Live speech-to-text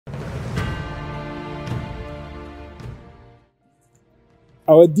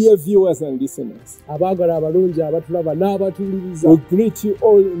Our dear viewers and listeners, abagala abalungi abatulaba n'abatuuliriza, we greet you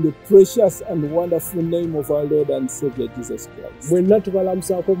all in the precious and wonderful name of our Lord and Savior Jesus Christ. mwenna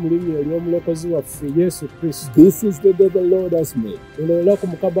tubalamusaako mu linnya ery'omulokozi waffe Yesu Kristo. This is the day the Lord has made, Luno olunaku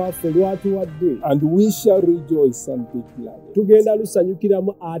Mukama waffe lwatuwadde, and we shall rejoice and be glad. tugenda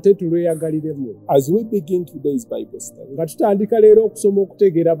lusanyukiramu ate tulweyagaliremu. As we begin today's Bible study, Nga tutandika leero okusoma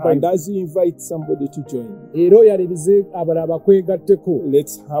okutegeera and Bayibuli, as you invite somebody to join, era oyalirize abalala bakwegatteko,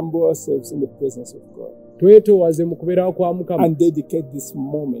 let's humble ourselves in the presence of God twetoowaze mu kubeerawo kwa Mukama, and dedicate this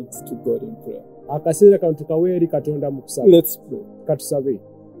moment to God in prayer. akaseera kano tukawe eri Katonda mu kusaba. Let's pray. Katusabe.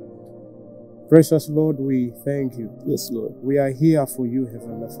 Precious Lord, we thank you. Yes, Lord. We are here for you,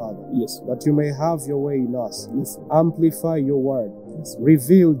 Heavenly Father, Yes, Lord. that you may have your way in us. Yes, Lord. Amplify your word. Yes, Lord.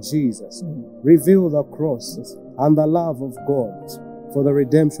 Reveal Jesus. Reveal the cross Yes, Lord. and the love of God for the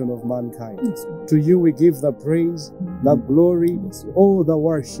redemption of mankind. Yes, Lord. To you we give the praise, the glory, Yes, Lord. all the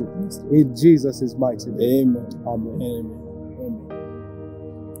worship Yes, Lord. in Jesus' mighty name. Amen. Amen. Amen.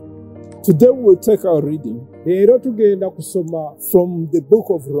 Amen. Today we'll take our reading Leero tugenda kusoma from the book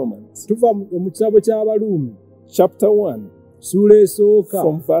of Romans, tuva mu kitabo ky'Abaluumi, chapter 1, ssuula esooka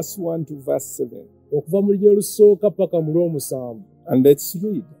from verse 1 to verse 7. okuva mu lunya olusooka paka mu lw'omusanvu. And let's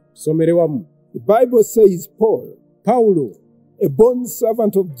read. Tusomere wamu. The Bible says, Paul, Pawulo, a bond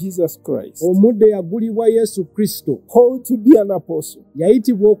servant of Jesus Christ, omudde yagulibwa Yesu Kristo, called to be an apostle,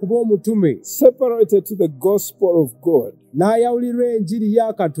 yayitibwa okuba omutume, separated to the gospel of God, n'ayawulirwa enjiri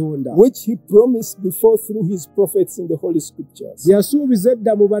ya Katonda, which he promised before through his prophets in the Holy Scriptures, gye yasuubiza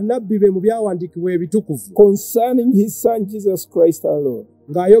edda mu bannabbi be mu byawandiikibwa ebitukuvu, concerning his son Jesus Christ our Lord,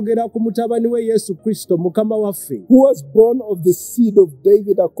 ng'ayogera ku mutabani we Yesu Kristo Mukama waffe, who was born of the seed of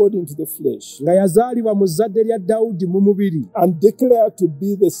David according to the flesh, nga yazaalibwa mu zzadde lya Dawudi mu mubiri, and declared to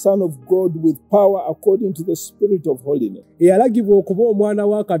be the Son of God with power according to the Spirit of holiness, eyalagibwa okuba omwana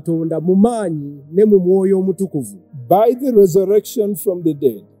wa Katonda mu maanyi ne mu mwoyo omutukuvu, by the resurrection from the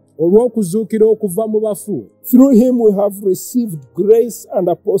dead. olw'okuzuukira okuva mu bafu. Through him we have received grace and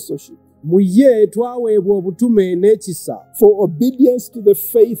apostleship, Mu ye twaweebwa obutume n'ekisa, for obedience to the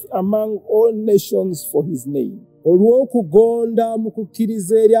faith among all nations for his name, olw'okugonda mu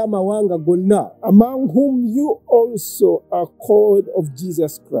kukkiriza eri amawanga gonna, among whom you also are called of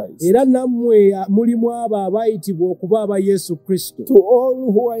Jesus Christ. era nammwe mulimu abo abaayitibwa okuba aba Yesu Kristo. To all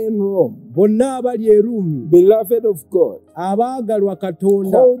who are in Rome, Bonna abali e Ruumi, beloved of God, abaagalwa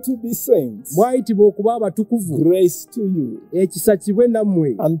Katonda, called to be saints, mwayitibwa okuba abatukuvu, grace to you, ekisa kibe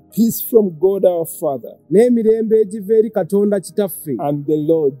nammwe, and peace from God our Father n'emirembe egiva eri Katonda Kitaffe and the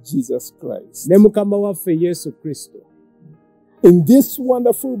Lord Jesus Christ. ne Mukama waffe Yesu Kristo. In this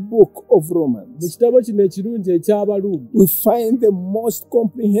wonderful book of Mu Romans, kitabo kino ekirungi eky'Abaluumi, we find the most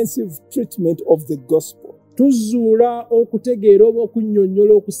comprehensive treatment of the gospel tuzuula okutegeera oba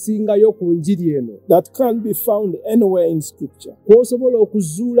okunnyonnyola okusingayo ku njiri eno that can be found anywhere in Scripture. kw'osobola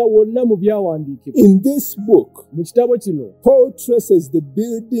okuzuula wonna mu byawandiikibwa. In this book, Mu kitabo kino Paul traces the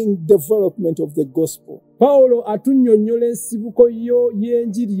building development of the gospel Pawulo atunnyonnyola ensibuko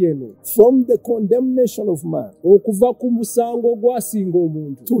y'enjiri eno from the condemnation of man okuva ku musango ogwasinga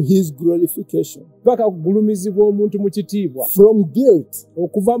omuntu to his glorification, paka kugulumizibwa omuntu mu kitiibwa, from guilt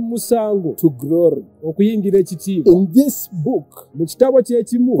okuva mu musango to glory. okuyingira ekitiibwa. In this book, Mu kitabo kye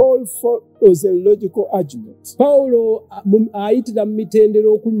kimu Paul follows a logical argument Pawulo ayitira mu mitendera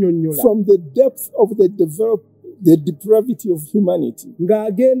okunnyonnyola from the depth of the depravity of humanity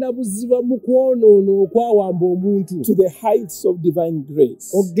ng'agenda buziba mu kwonoona okwawamba omuntu to the heights of divine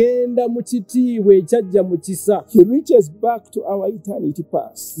grace. ogenda mu kitiibwa ekyajja mu kisa, He reaches back to our eternity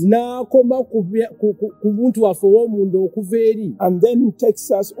past n'akoma ku buntu waffe ow'omunda okuva eri, and then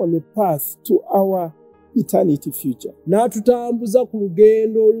takes us on the path to our eternity future. n'atutambuza ku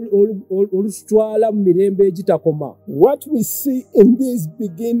lugendo olututwala mu mirembe egitakoma. What we see in these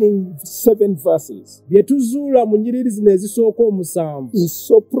beginning 7 verses Bye tuzuula mu nnyiriri zino ezisooka omusanvu is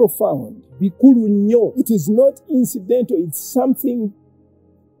so profound. bikulu nnyo. It is not incidental, it's something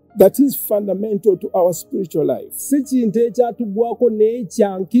that is fundamental to our spiritual life. Si kintu ekyatugwako naye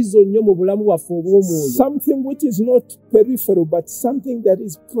kya nkizo nnyo mu bulamu bwaffe obw'omwoyo, Something which is not peripheral, but something that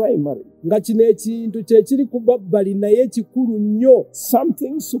is primary. nga kino ekintu kye kiri ku babbali naye kikulu nnyo,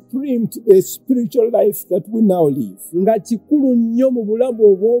 Something supreme to the spiritual life that we now live. nga kikulu nnyo mu bulamu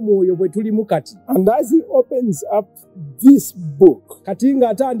obw'omwoyo bwe tulimu kati. And as he opens up this book, kati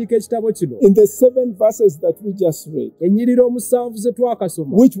ng'atandika ekitabo kino in the 7 verses that we just read, ennyiriri 7 ze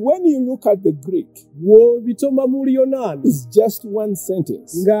twakasoma, which when you look at the Greek, bw'obitoma mu Luyonaani is just one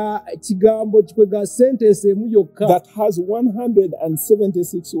sentence nga kigambo kikwega sentensi emu yokka that has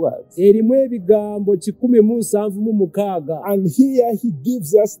 176 words. erimu ebigambo 176. And here he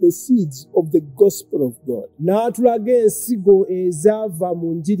gives us the seeds of the gospel of God. N'atulaga ensigo ezaava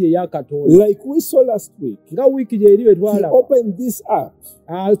mu njiri eya Katonda. Like we saw last week, Nga wiiki gy'eri bwe he twalaba, opened this up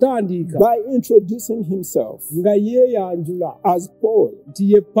atandika by introducing himself nga yeeyanjula as Paul,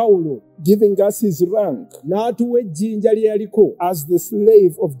 nti ye Pawulo, giving us his rank n'atuwa ejjinja lye yaliko as the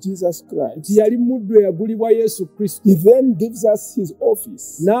slave of Jesus Christ. nti yali muddu eyagulibwa Yesu Kristo. He then gives us his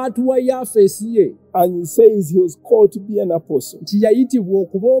office, N'atuwa yafeesi ye and he says he was called to be an apostle. nti yayitibwa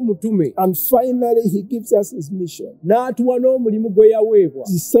okuba omutume. And finally, he gives us his mission. N'atuwa n'omulimu gwe yaweebwa.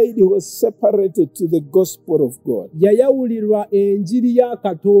 He said he was separated to the gospel of God. Yayawulirwa enjiri ya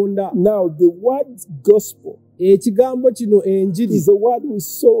Katonda. Now, the word gospel Ekigambo kino enjiri is a word we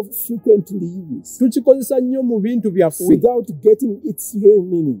so frequently use tukikozesa nnyo mu bintu byaffe without getting its real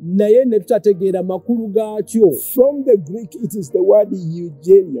meaning. naye ne tutategeera makulu gaakyo. From the Greek, it is the word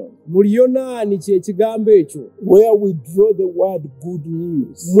euangelion, Mu Luyonaani kye kigambo ekyo where we draw the word good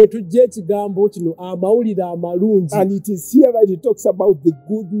news. mwe tujja ekigambo kino amawulire amalungi. And it is here that he talks about the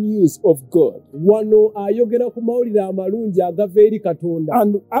good news of God. Wano ayogera ku mawulire amalungi agava eri Katonda.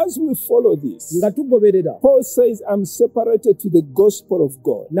 And as we follow this, Nga tugoberera Paul says, I'm separated to the gospel of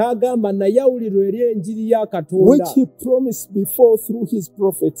God, n'agamba nayawulirwa eri enjiri ya which Katonda he promised before through his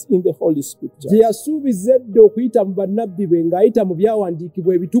prophets in the Holy Scripture. gye yasuubiza edda okuyita mu bannabbi be ng'ayita mu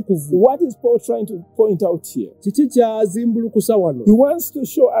byawandiikibwa ebitukuvu. What is Paul trying to point out here? Kiki kyazimbulukusa wano? He wants to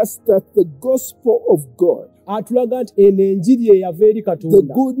show us that the gospel of God, Atulaga nti eno enjiri eyava eri the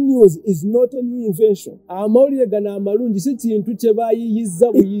Katonda. good news, is not a new invention. Amawulire gano amalungi si kintu kye baayiyizza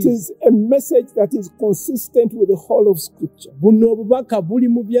It buyizi. is a message that is consistent with the whole of Scripture. Buno obubaka buli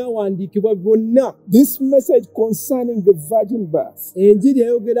mu byawandiikibwa byonna. This message concerning the virgin birth Enjiri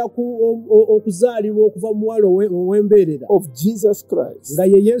eyogera ku okuzaalibwa okuva mu muwala ow'embeerera of Jesus Christ, nga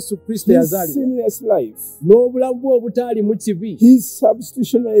ye Yesu Kristo his yazaalibwa, sinless life, n'obulamu bwe obutaalimu kibi, his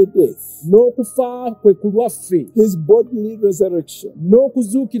substitutionary death, n'okufa kwe ku lwaffe, his bodily resurrection,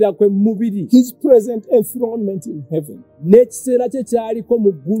 n'okuzuukira kwe mu mubiri, his present enthronement in heaven, n'ekiseera kye kyaliko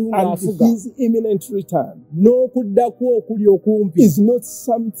mu ggulu and ng'afuga, his imminent return n'okudda kwe okuli okumpi. is not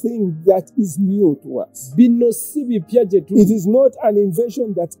something that is new to us. Bino si bipya gye It tuli. is not an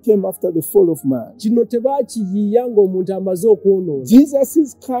invention that came after the fall of man. Kino tebaakiyiiya ng'omuntu amaze okwonoona.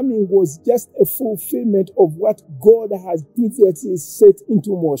 Jesus' coming was just a fulfillment of what God has previously set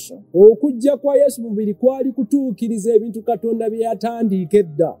into motion. Okujja kwa Yesu mu mubiri kwali kutuukiriza ebintu Katonda bye yatandiika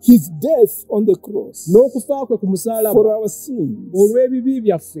edda. His death on the cross N'okufa kwe ku for musaalaba our sins olw'ebibi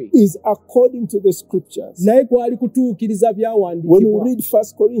byaffe is according to the scriptures. naye kwali kutuukiriza When we byawandiikibwa. read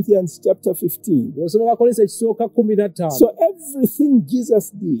 1 Corinthians chapter 15, Bw'osoma Bakolinso ekisooka 15, so everything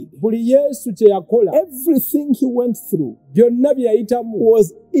Jesus did, buli Yesu kye yakola, everything he went through, byonna bye yayitamu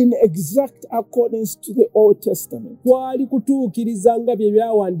was in exact accordance to the Old Testament. kwali kutuukiriza nga bye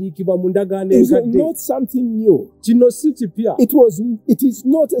byawandiikibwa mu ndagaano It is enkadde. not something new. Kino si kipya. It is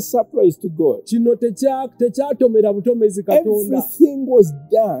not a surprise to God. Kino tekyatomera butomezi Katonda. Everything was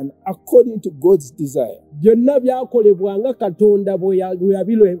done according to God's desire, Byonna byakolebwa nga Katonda bwe according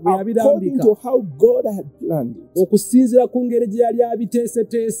yabirambika, to how God had planned it. okusinziira ku ngeri gye yali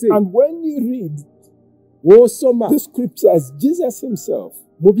abiteeseteese. And when you read W'osoma the scriptures, Jesus himself,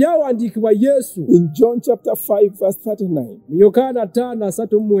 mu byawandiikibwa Yesu in John chapter 5, verse 39, mu Yokaana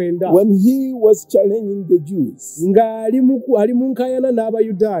 5:39, when he was challenging the Jews, ng'ali mu nkaayana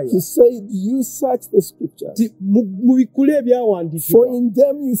n'Abayudaaya, he said, You search the scriptures, nti mubikule for ebyawandiikibwa, in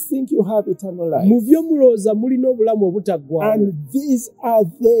them you think you have eternal life, mu byo mulowooza mulina obulamu obutaggwaawo, and these are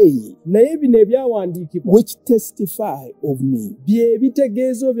they naye bino ebyawandiikibwa which testify of me. bye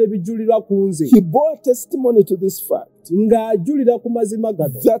bitegeeza oba ebijulirwa ku nze, He bore testimony to this fact, ng'ajulira ku mazima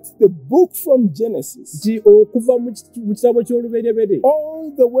gano that the book from Genesis nti okuva mu kitabo ky'olubereberye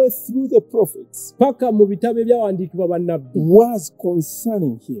all the way through the prophets paka mu bitabo ebyawandiikibwa bannabbi was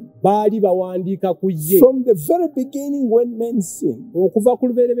concerning him. baali bawandiika ku ye. From the very beginning when men sinned Okuva ku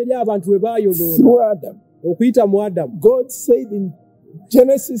lubereberye abantu bwe baayonoona through Adam, okuyita mu Adamu, God said in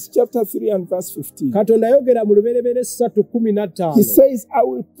Genesis chapter 3 and verse 15. katonda ayogera mu luberebere 3:15. He says, I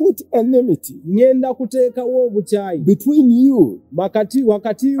will put enmity ŋŋenda kuteekawo obukyayi between you wakati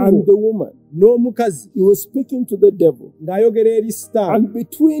and wo the woman. n'omukazi, He was speaking to the devil. ng'ayogera eri Sitaani, And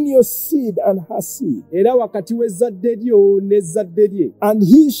between your seed and her seed. era wakati w'ezzadde lyo n'ezzadde lye. And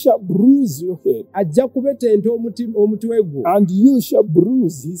he shall bruise your head. Ajja kubetenta omutwe gwo, And you shall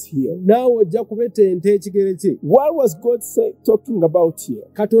bruise his heel. naawe ojja kubetenta ekigere kye. What was God talking about here?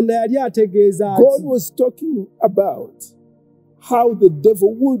 Katonda yali ategeeza God ati was talking about how the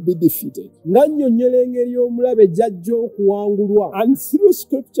devil will be defeated. ng'annyonnyola engeri omulabe gy'ajja okuwangulwa. And through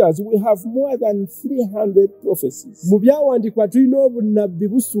scriptures, we have more than 300 prophecies Mu byawandiikibwa tulina obunnabbi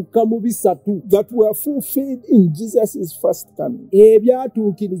busukka mu 3 that were fulfilled in Jesus' first coming,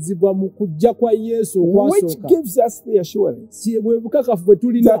 ebyatuukirizibwa mu kujja kwa Yesu which okwasooka. gives us the assurance Bwe bukakafu bwe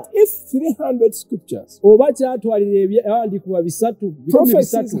tulina that if 300 scriptures, oba kyatwalira ebyawandiikibwa 3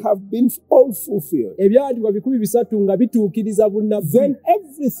 prophecies have been all fulfilled, ebyawandiikibwa 300 nga bituukiriza bunnabbi, then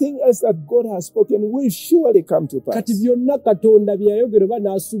everything else that God has spoken will surely come to pass. kati byonna Katonda bye yayogera oba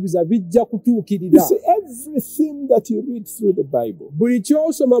n'asuubiza bijja You kutuukirira. see, everything that you read through the Bible, Buli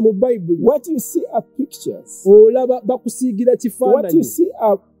ky'osoma mu Bayibuli what you see are pictures. olaba bakusiigira What you kifaananyi, see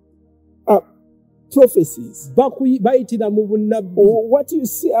are prophecies. bayitira mu bunnabbi, Or what you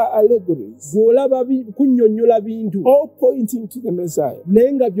see are allegories, bw'olaba kunnyonnyola bintu all pointing to the Messiah.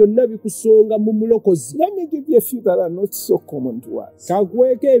 naye nga byonna bikusonga mu mulokozi. Let me give you a few that are not so common to us.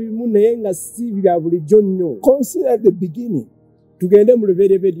 Kankuweeko ebimu naye nga si bya bulijjo nnyo. Consider the beginning, Tugende mu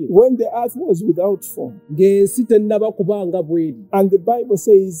lubereberye, when the earth was without form. ng'ensi tennaba kubanga bw'eri. And the Bible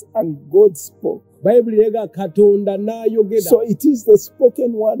says, and God spoke. Bayibuli ega Katonda n'ayogera. So it is the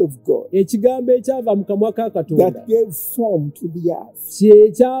spoken word of God Ekigambo ekyava mu kamwa ka Katonda that gave form to the earth.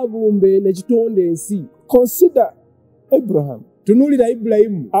 kye kyabumbe ne kitonda ensi. Consider Abraham, Tunuulira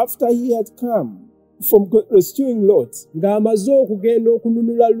Ibulayimu after he had come from rescuing Lot, ng'amaze okugenda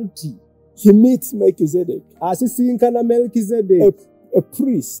okununula Lutti, he meets Melchizedek, asisinkana Melkizedeki, a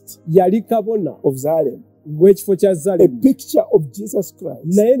priest yali kabona of Salem, w'ekifo kya a Zalimu, picture of Jesus Christ.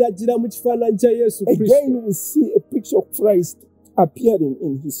 naye n'ajjira mu kifaananyi kya Yesu Kristo. Again, we see a picture of Christ appearing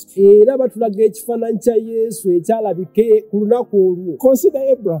in history. Era batulaga ekifaananyi kya Yesu ekyalabika ku lunaku olwo. Consider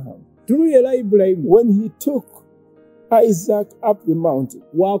Abraham Tunuulira Ibulayimu when he took Isaac up the mountain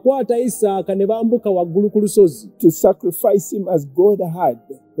waakwata Isaaka ne bambuka waggulu ku lusozi to sacrifice him as God had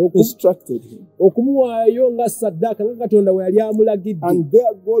instructed him. okumuwaayo nga ssaddaaka nga Katonda bwe yali amulagidde. And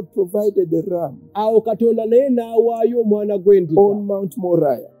there God provided a ram Awo Katonda naye n'awaayo omwana gw'endiga on Mount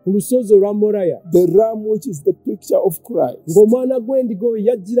Moriah, ku lusozi olwa Moraya, the ram which is the picture of Christ ng'omwana gw'endiga oyo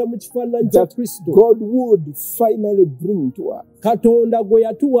yajjira mu kifaananyi kya that Kristo. God would finally bring to us. Katonda gwe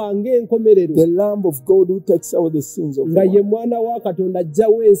yatuwa ng'enkomerero, The Lamb of God who takes away the sins of the nga ye world. mwana wa Katonda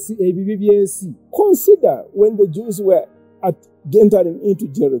ajjawo ensi ebibi by'ensi. Consider when the Jews were entering into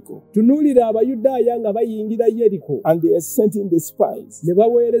Jericho Tunuulira Abayudaaya nga bayingira Yeriko and they are sent in the spies, ne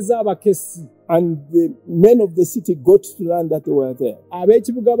baweereza abakessi. and the men of the city got to learn that they were there.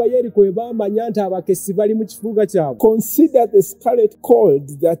 Ab'ekibuga ba Yeriko bwe bamanya nti abakessi bali mu kibuga kyabwe. Consider the scarlet cord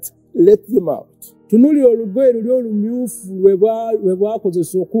that let them out. Tunuulira olugoye luli olumyufu lwe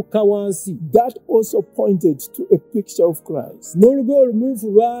bwakozesa okukka wansi. That also pointed to a picture of Christ. N'olugoye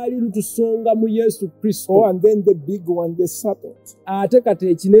olumyufu lwali lutusonga mu Yesu Kristo. Oh, and then the big one, the serpent. Ate kati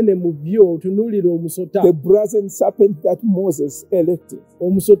ekinene mu byo tunuulira omusota. The brazen serpent that Moses elected.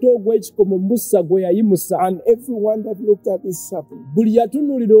 Omusota ogw'ekikomo Musa gwe yayimusa. And everyone that looked at this serpent Buli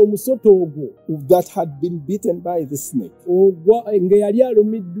yatunuulira omusota ogwo that had been bitten by the snake, nga yali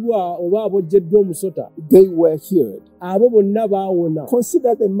alumiddwa oba abojjeddwa omusota, they were healed. abo bonna baawona.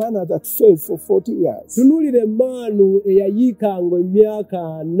 Consider the manna that fell for 40 years. Tunuulira emmaanu eyayiikanga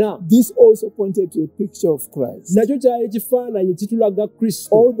emyaka 4. This also pointed to a picture of Christ. Nakyo kyali ekifaananyi kitulaga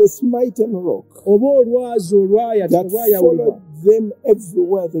Kristo. All the smitten rock Oba olwazi that olwayawulibwa followed them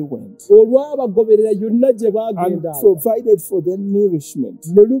everywhere they went olwabagoberera yonna gye and baagenda provided for them nourishment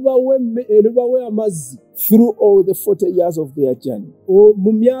ne lubawa amazzi through all the 40 years of their journey.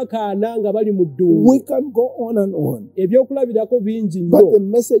 mu myaka 4 nga bali mu ddungu. We can go on and on, Ebyokulabirako bingi but nnyo, the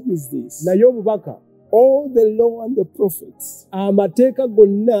message is this: naye obubaka, all the law and the prophets amateeka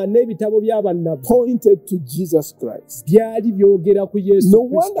gonna n'ebitabo by'abannabbi pointed to Jesus Christ. byali byogera ku Yesu No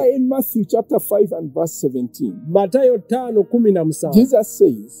Kristo. wonder in Matthew chapter 5 and verse 17, Matayo 5:17 Jesus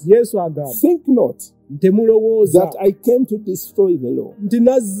says, Yesu agamba, think not temulowooza that I came to destroy the law nti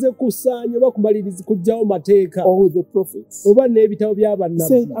nazze kusaanya oba kumaliriza kuggyawo mateeka or the prophets. oba n'ebitabo He by'abannabbi.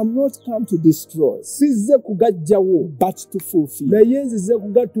 said, I'm not come to destroy, Sizze kugaggyawo but to fulfill. naye nzize The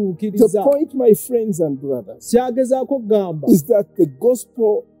kugatuukiriza. point, my friends and brothers, Kyagezaako kugamba is that the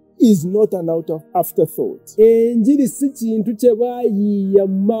gospel is not an afterthought. enjiri si kintu kye baayiiya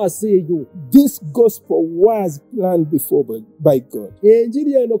mu maaso eyo. This gospel was planned before by God.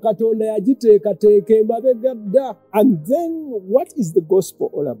 Enjiri eno Katonda yagiteekateeka emabega dda. And then what is the gospel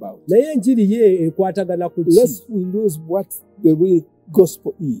all about? Naye enjiri ye ekwatagana ku ki? Lest we lose what the real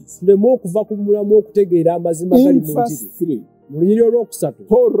gospel is. Tuleme okuva ku mulamu okutegeera amazima gali In mu verse njiri. 3, Mu lunyiri olwokusatu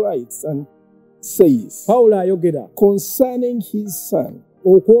Paul writes and says Pawulo ayogera concerning his son,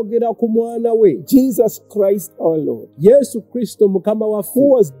 okwogera ku mwana we Jesus Christ our Lord, Yesu Kristo Mukama waffe who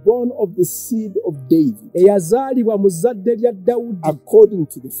was born of the seed of David eyazaalibwa mu zadde lya Dawudi according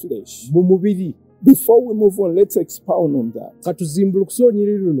to the flesh. mu mubiri. Before we move on, let's expound on that. Katuzimbulukuse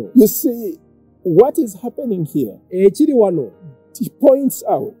olunyiri luno. You see, what is happening here, Ekiri wano it points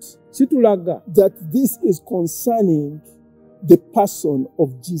out kitulaga that this is concerning the person of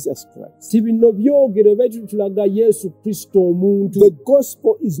Jesus Christ. ti bino byogero bitulaga Yesu Kristo omuntu. The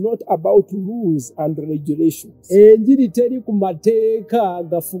gospel is not about rules and regulations. Enjiri teri ku mateeka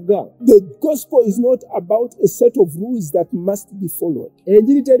gafuga. The gospel is not about a set of rules that must be followed.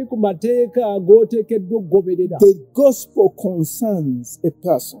 Enjiri teri ku mateeka g'oteekeddwa okugoberera. The gospel concerns a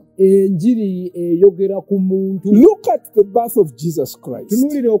person. Enjiri eyogera ku muntu. Look at the birth of Jesus Christ.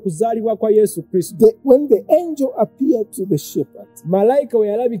 Tunuulire okuzaalibwa kwa Yesu Kristo. When the angel appeared to the shepherd, Malayika we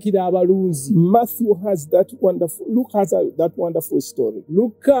yalabikira abalunzi. Matthew has that wonderful, Luke has that wonderful story.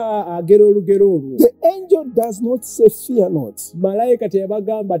 Luka agera olugero olwo. The angel does not say, fear not, Malayika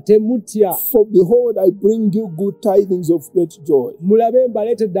teyabagamba temutya. for behold, I bring you good tidings of great joy. Mulabe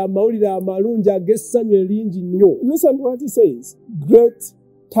mbaleetedde amawulire amalungi ag'essanyu eringi nnyo. Listen to what he says. Great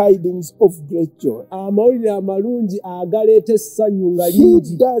tidings of great joy. Amawulire amalungi agaleeta essanyu nga He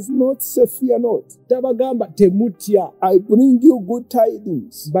lingi. does not say, fear not. Tabagamba temutya. I bring you good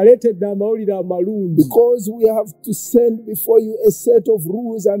tidings, Baleetedde amawulire amalungi. because we have to send before you a set of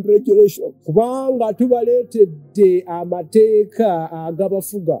rules and regulations. Kubanga tubaleetedde amateeka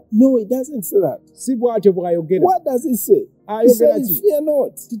agabafuga. No, it doesn't say that. Si bw'atyo bw'ayogera. What does it say? He Ayogera says, ki? fear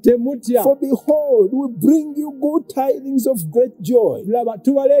not. Temutya. For behold, we bring you good tidings of great joy. Laba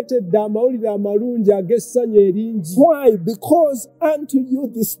tubaleetedde amawulire amalungi ag'essanyu eringi. Why? Because unto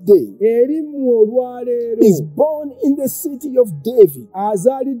you this day Erimu olwaleero is born in the city of David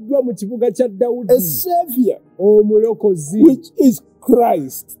azaaliddwa mu kibuga kya Dawudi a Savior, omulokozi which is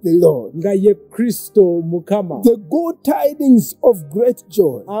Christ the Lord. nga ye Kristo Mukama. The good tidings of great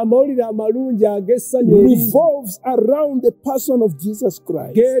joy Amawulire amalungi ag'essanyu eringi revolves around the person of Jesus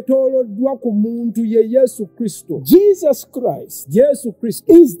Christ. geetooloddwa ku muntu ye Yesu Kristo. Jesus Christ Yesu Kristo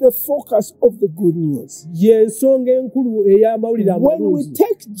is the focus of the good news. y'ensonga enkulu ey'amawulire When we amalungi.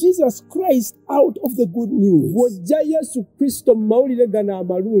 take Jesus Christ out of the good news, Bw'ojja Yesu Kristo mu mawulire gano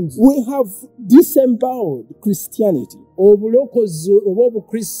amalungi, we have disemboweled Christianity. obulokozi oba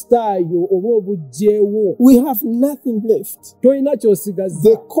obukristaayo oba obugyewo, We have nothing left. tolina The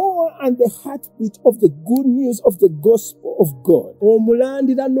ky'osigazza. core and the heartbeat of the good news of the gospel of God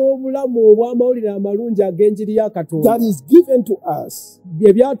Omulandira n'obulamu obw'amawulire amalungi ag'enjiri ya Katonda that is given to us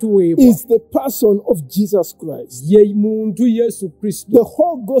ebyatuweebwa is the person of Jesus Christ. ye muntu Yesu Kristo. The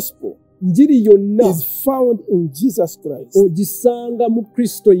whole gospel Njiri yonna is found in Jesus Christ. ogisanga mu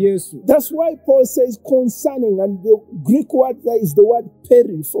Kristo Yesu. That's why Paul says concerning, and the Greek word there is the word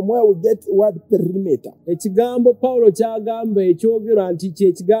peri, from where we get the word perimeter. Ekigambo Pawulo kyagamba ekyogera nti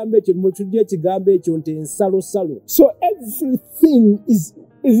kye kigambo ekyo mwe tuddya ekigambo ekyo nti ensalosalo. So everything is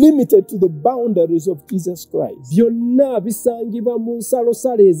limited to the boundaries of Jesus Christ. Byonna bisangibwa mu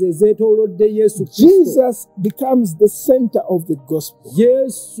nsalosalo ezo ezeetoolodde Yesu Kristo. Jesus becomes the center of the gospel.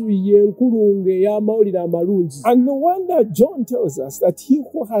 Yesu y'enkulungo ey'amawulire amalungi. And no wonder John tells us that he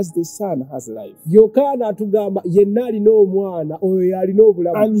who has the Son has life. Yokaana atugamba yenna alina omwana oyo y'alina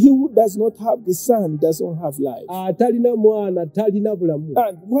obulamu. And he who does not have the Son does not have life. Atalina mwana talina bulamu.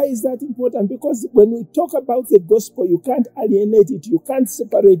 And why is that important? Because when we talk about the gospel, you can't alienate it. You can't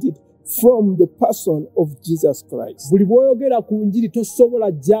separate it from the person of Jesus Christ. Buli bw'oyogera ku njiri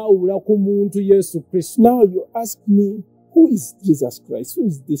tosobola gyawula ku muntu Yesu Kristo. Now you ask me, who is Jesus Christ? Who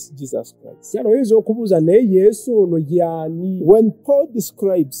is this Jesus Christ? Kyalo oyinza okubuuza naye Yesu ono y'ani? When Paul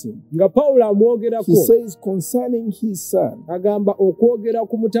describes him, Nga Pawulo he amwogerako says concerning his Son, agamba okwogera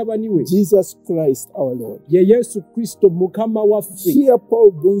ku mutabani we Jesus Christ our Lord. ye Yesu Kristo Mukama waffe. Here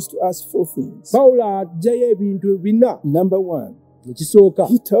Paul brings to us four things. Pawulo aggyayo ebintu bina. Number one, mu kisooka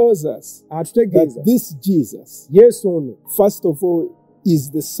he tells us atutegeeza that this Jesus, Yesu ono first of all,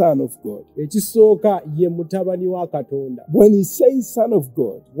 is the Son of God. ekisooka ye mutabani wa Katonda. When he says Son of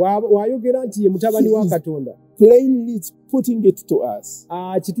God, Wayogera nti ye mutabani wa Katonda, plainly it's putting it to us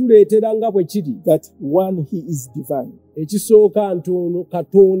kituleetera nga bwe kiri that one, he is divine. ekisooka nti ono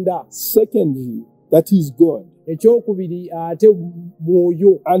Katonda, Secondly, that he is God. ekyokubiri ate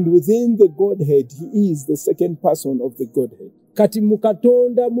mwoyo. And within the Godhead, he is the second person of the Godhead. Kati mu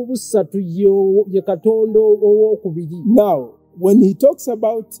Katonda mu busatu ye Katonda owookubiri. Now, when he talks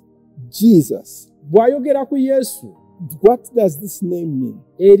about Jesus, Bw'ayogera ku Yesu, what does this name mean?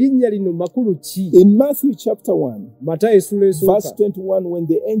 erinnya lino makulu ki? In Matthew chapter 1, Matayo essula verse esooka 21, when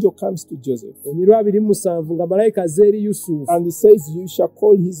the angel comes to Joseph, emirwa 27 nga malayika azze eri Yusufu, and he says, you shall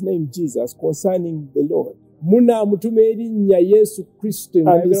call his name Jesus, concerning the Lord. munaamutuma erinnya Yesu Kristo And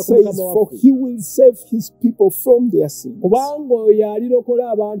he ng'ayogera ku says, Mukama for waffe, he will save his people from their sins. kubanga oyo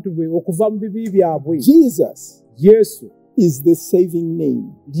alirokola abantu be okuva mu bibi byabwe. Jesus Yesu is the saving name.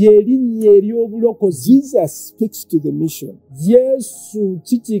 ly'erinnya ery'obulokozi. Jesus speaks to the mission. Yesu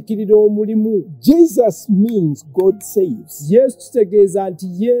kikiikirira omulimu. Jesus means God saves, Yesu kitegeeza nti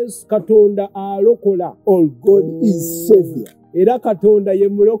Yesu Katonda alokola, or God is Savior. era Katonda ye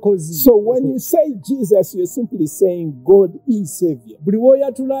mulokozi. So when you say Jesus, you're simply saying God is Savior. Buli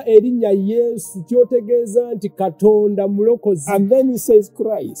w'oyatula erinnya Yesu kyotegeeza nti Katonda mulokozi. And then he says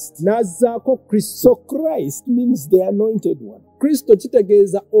Christ. N'azzaako Kristo. So Christ means the anointed one, Kristo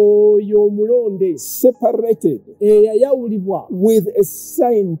kitegeeza oyo omulonde, separated, eyayawulibwa, with a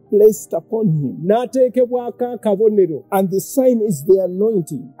sign placed upon him. n'ateekebwako akabonero. And the sign is the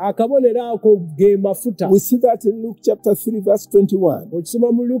anointing. Akabonero ako ge mafuta. We see that in Luke chapter 3, verse 21.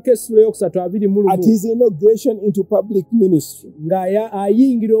 Okisoma mu Luka essula eyokusatu 21 At his inauguration into public ministry.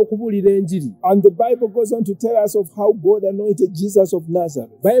 ng'ayingira okubuulira enjiri. And the Bible goes on to tell us of how God anointed Jesus of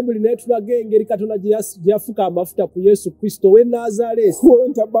Nazareth, Bayibuli n'etulaga engeri Katonda gye yafuka amafuta ku Yesu Kristo w'e Nazaaleesi. who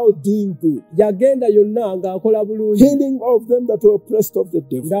went about doing good, Yagenda yonna ng'akola bulungi, healing of them that were oppressed of the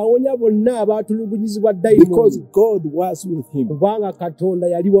devil, ng'awonya bonna abaatulugunyizibwa because dayimooni, God was with him. kubanga Katonda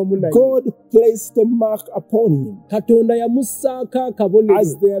yali wamu naye. God placed a mark upon him Katonda yamussaako akabonero,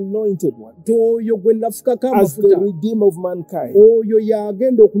 as the anointed one, nti oyo gwe nafukako as the amafuta, redeemer of mankind, oyo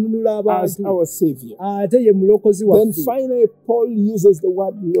y'agenda okununula as abantu, our Savior. ate ye mulokozi Then waffe. finally, Paul uses the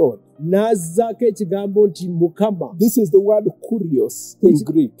word Lord. N'azzaako ekigambo nti Mukama. This is the word kurios in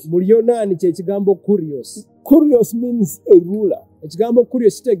Greek. Mu Luyonaani kye kigambo kurios. Kurios means a ruler, Ekigambo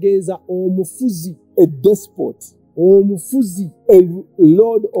kurios kitegeeza omufuzi, a despot, omufuzi, a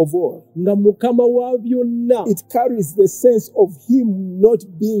lord of all. nga mukama wa byonna, It carries the sense of him not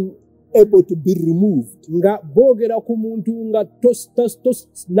being able to be removed. nga boogera ku muntu nga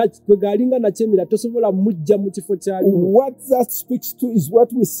twegalinga nakyemira tosobola mujja mu kifo kyalimu. What that speaks to is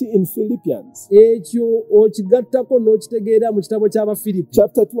what we see in Philippians Ekyo okigattako n'okitegeera mu kitabo ky'Abafiripi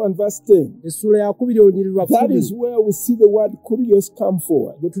chapter 2 and verse 10. essula ya 2 olunyiri lwa That 10, is where we see the word kurios come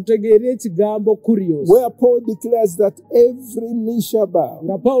forward, bwe tutegeera ekigambo kurios, where Paul declares that every knee shall bow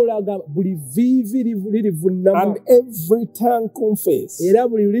nga Pawulo agamba buli viivi lirivunnama, and every tongue confess era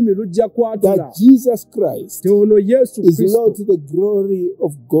buli lulimi lujja kwatula that Jesus Christ nti ono Yesu is Kristo Lord to the glory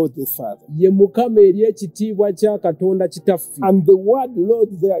of God the Father. ye Mukama eri ekitiibwa kya Katonda Kitaffe. And the word Lord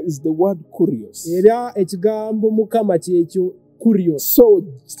there is the word kurios. Era ekigambo Mukama kyekyo kurios. So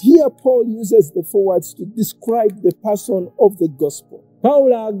here Paul uses the four words to describe the person of the gospel.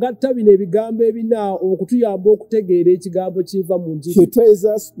 Pawulo agatta bino ebigambo ebina okutuyamba okutegeera ekigambo kiva mu He njiri. tells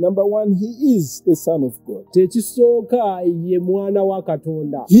us, number one, he is the Son of God. Tekisooka ye mwana wa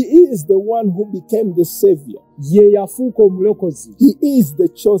Katonda. He is the one who became the Savior. Ye yafuuka omulokozi. He is the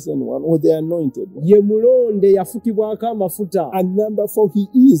chosen one or the anointed one. Ye mulonde yafukibwako amafuta. And number four, he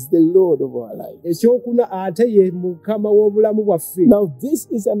is the Lord of our lives. Ekyokuna ate ye Mukama w'obulamu bwaffe. Now, this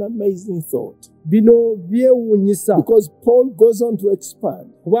is an amazing thought Bino byewuunyisa because Paul goes on to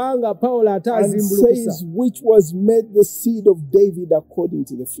expand kubanga Pawulo ate and azimbulukusa says, which was made the seed of David according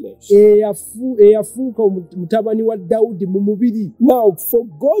to the flesh. eyafuuka mutabani wa Dawudi mu mubiri. Now, for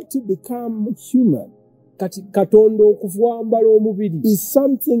God to become human Kati Katonda okuvwambala omubiri is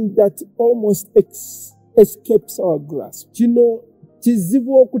something that almost escapes our grasp. kino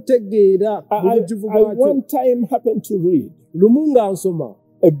kizibu okutegeera mu I bujjuvu bwakyo. one time happened to read Lumu nga nsoma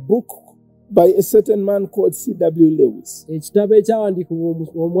a book by a certain man called C.W. Lewis. ekitabo ekyawandiikibwa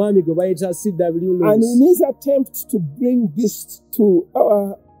omwami gwe bayita C.W. And in Lewis, his attempt to bring this to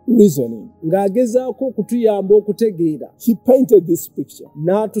our reasoning, ng'agezaako okutuyamba okutegeera, he painted this picture.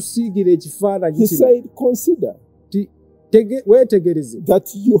 n'atusiigira ekifaananyi He kino. said, consider Weetegereze that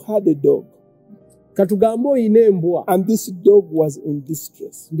you had a dog katugambe oyina embwa and this dog was in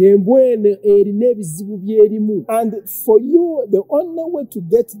distress. ng'embwa eno erina ebizibu byerimu And for you, the only way to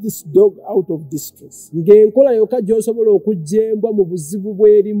get this dog out of distress, ng'enkola yokka gy'osobola okujja embwa mu buzibu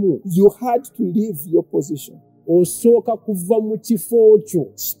bwerimu you had to leave your position. osooka kuva mu kifo kyo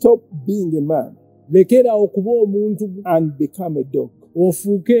Stop being a man lekera okuba omuntu and become a dog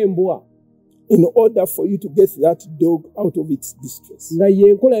ofuuke embwa in order for you to get that dog out of its distress. nga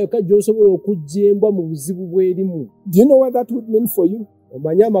yenkola yokka gy'osobola okujja embwa mu buzibu bwerimu. Do you know what that would mean for you?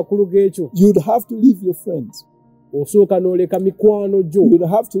 Omanyi amakulu g'ekyo? You'd have to leave your friends. Osooka n'oleka mikwano gyo You'd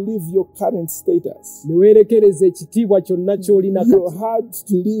have to leave your current status. ne weerekereza ekitiibwa kyonna ky'olina You kati had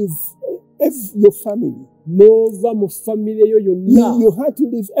to leave your family. n'ova mu famire yo yonna You had to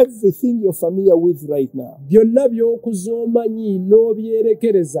leave everything you're familiar with right now byonna by'okuza omanyi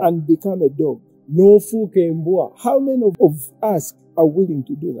n'obyerekereza and become a dog. n'ofuuka embwa. How many of us are willing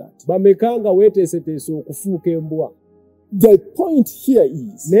to do that? bameka nga weeteeseteese okufuuka embwa? The point here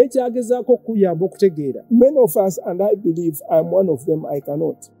is, naye kyagezaako okuyamba okutegeera many of us, and I believe I'm one of them, I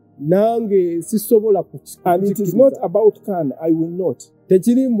cannot. nange sisobola And it is not about can, I will not.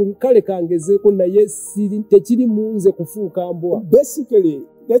 tekiri mu kale kangezeeko naye tekiri mu nze kufuuka mbwa. Basically,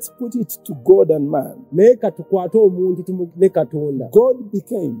 let's put it to God and man. naye katukwate omuntu ne Katonda. God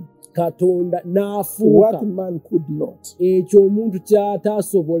became Katonda what n'afuuka man could not ekyo omuntu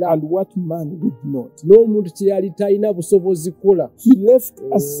ky'ataasobola and what man would not. n'omuntu kye yali talina busobozi kukola. He left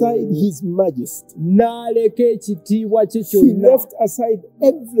aside his majesty. N'aleka ekitiibwa kye He kyonna left aside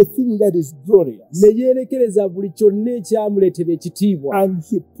everything that is glorious. ne yeerekereza buli kyonna ekyamuleetera ekitiibwa And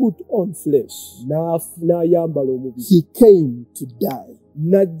he put on flesh. n'ayambala omubiri He came to die.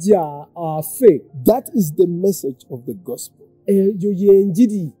 n'ajja afe. That is the message of the gospel. Eyo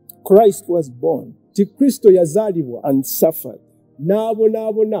y'enjiri. Christ was born ti Kristo yazaalibwa and suffered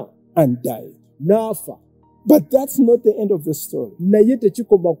n'abonaabona and died. n'afa. But that's not the end of the story. naye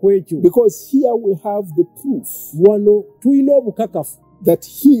tekikoma ku ekyo. Because here we have the proof wano tulina obukakafu that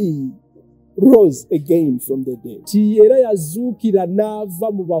he rose again from the dead. ti era yazuukira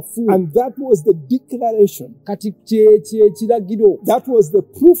n'ava mu bafu. And that was the declaration. kati kyekiragiro. That was the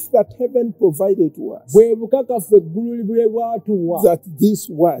proof that heaven provided to us bwe bukakafu eggulu bwe bwatuwa that this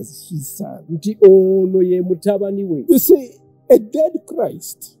was his son. nti ono ye mutabani we. You see, a dead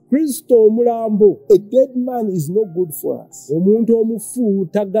Christ, Kristo omulambo, a dead man is no good for us. omuntu omufu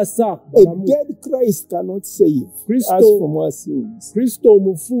tagasa. A dead Christ cannot save Kristo- us from our sins. Kristo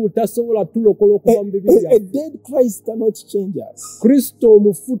omufu tasobola tulokola okuva mu bibi A byaffe. dead Christ cannot change us. Kristo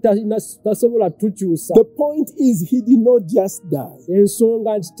omufu tasobola tukyusa. The point is, he did not just die.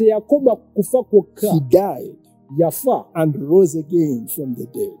 ensonga nti teyakoma kufa kwokka, He died yafa and rose again from the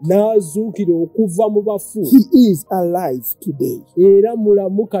dead. n'azuukira okuva mu bafu He is alive today. era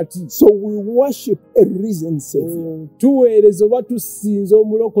mulamu kati. So we worship a risen Savior. tuweereza oba tusinza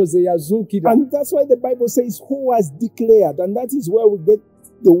omulokozi eyazuukira. And that's why the Bible says, who was declared. And that is where we get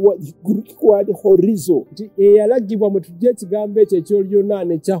the Greek word horizo. nti eyalagibwa mwe tujja ekigambo ekyo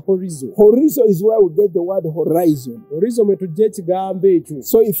ekyolyonaana ekya horizo. Horizo is where we get the word horizon. horizo mwe tujja ekigambo ekyo.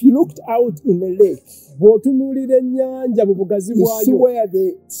 So if you looked out in a lake, bw'otunuulira ennyanja mu bugazi you see bwayo where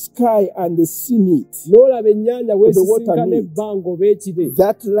the sky and the sea meet. n'olaba ennyanja water weesisinkana meet. ebbanga oba ekire.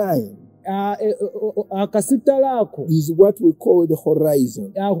 That line akasittala ako is what we call the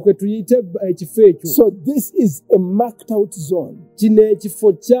horizon. ako ke tuyite ekifo ekyo. So this is a marked out zone. kino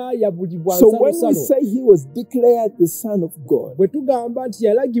ekifo kyayabulibwa So when we nsalosalo. say he was declared the Son of God, bwe tugamba nti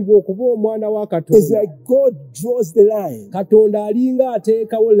yalagibwa okuba omwana wa it's Katonda, like God draws the line. Katonda alinga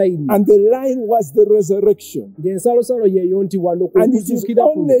ateekawo layini. And the line was the resurrection. ng'ensalosalo yeeyo nti wano And it is kuzuukira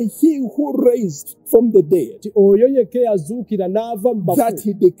kuno. only he who raised from the dead Nti oyo yekka eyazuukira n'ava mu that bafu.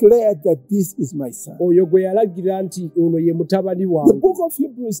 he declared that this is my son. oyo gwe yalagira nti ono ye mutabani The wange. book of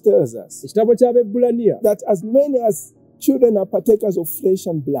Hebrews tells us ekitabo ky'Abebbulaniya that as many as children are partakers of flesh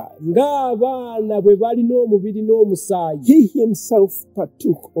and blood, ng'abaana bwe balina omubiri n'omusaayi, he himself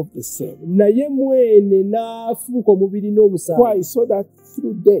partook of the same. naye mwene n'afuuka omubiri n'omusaayi. Why? So that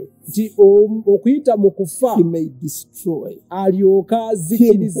through death nti okuyita mu kufa he may destroy alyoke him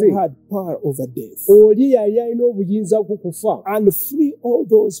azikirize who had power over death, oli yali alina obuyinza ku kufa, and free all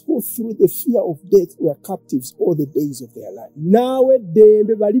those who through the fear of death were captives all the days of their life. naawe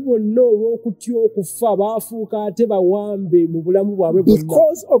eddembe bali bonna olw'okutya okufa baafuuka ate bawambe mu bulamu bwabwe bwonna.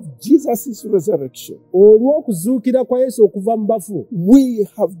 Because of Jesus' resurrection, olw'okuzuukira kwa Yesu okuva mu bafu, we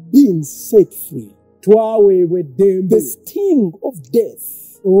have been set free. twaweebwa eddembe. The sting of death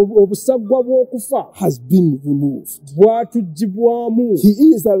obusagwa bw'okufa has been removed. bwatuggibwamu. He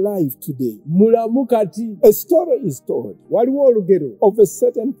is alive today. mulamu kati. A story is told waliwo olugero of a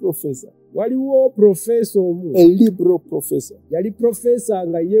certain professor waliwo profesa omu a liberal professor, yali profesa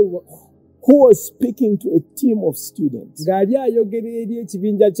nga ye who was speaking to a team of students. ng'ali ayogera eri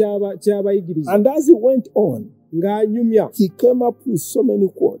ekibinja ky'abayigiriza And as he went on, ng'anyumya he came up with so many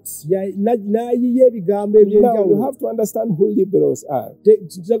quotes. n'ayiya ebigambo Now, you eby'enjawulo. have to understand who liberals are.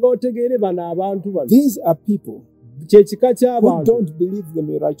 Kitaaga otegeere bano abantu bano These are people kyekika who ky'abantu don't believe the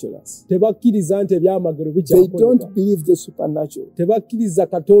miraculous. tebakkiriza nti ebyamagero They bijja don't kukolebwa. believe the supernatural. Tebakkiriza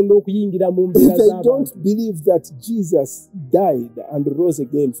Katonda okuyingira mu mbeera They z'abantu. don't believe that Jesus died and rose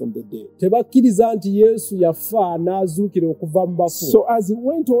again from the dead. Tebakkiriza nti Yesu yafa n'azuukira okuva mu bafu. So as he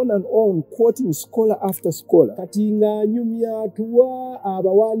went on quoting scholar after scholar, Kati ng'anyumya atuwa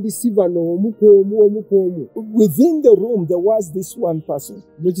abawandiisi bano omu ku omu. within the room there was this one person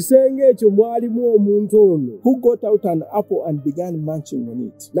Mu kisenge ekyo mwalimu omuntu ono who got out an apple and began munching on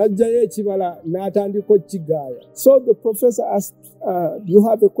it. n'aggyayo ekibala n'atandika okkigaaya. So the professor asked, do you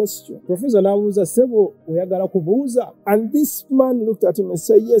have a question? Profesa n'abuuza, ssebo oyagala kubuuza? And this man looked at him and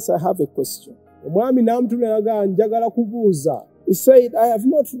said, yes, I have a question. Omwami n'amutunula n'agamba, njagala kubuuza. He said, I have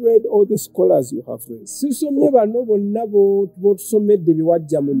not read all the scholars you have read, Sisomye bano bonna b'otusomedde bye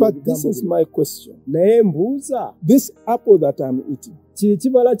wajja mu but this is my question. naye mbuuza, This apple that I'm eating,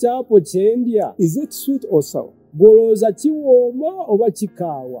 kibala kya apo kye ndya, is it sweet or sour? gwolooza kiwooma oba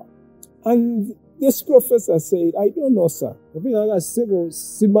kikaawa? And this professor said, I don't know, sir, Profesa n'agamba, ssebo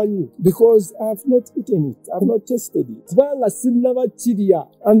simanyi because I have not eaten it. I have not tasted it. kubanga sinnaba kirya.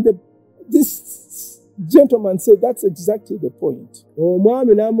 And this gentleman said, that's exactly the point.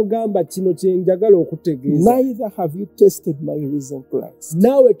 Omwami n'amugamba, kino kye njagala okutegeeza. Neither have you tasted my risen Christ.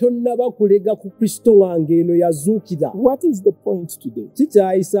 Naawe tonnaba kulega ku Kristo wange eno yazuukira. What is the point today?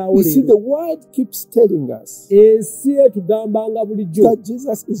 Kikyayisaawo You see, leero. the word keeps telling us Ensi etugambanga bulijjo that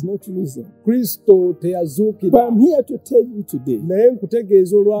Jesus is not risen. Kristo But teyazuukira. I'm here to tell you today Naye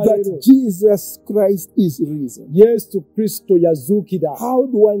nkutegeeza olwaleero that Jesus Christ is risen. Yesu Kristo yazuukira. How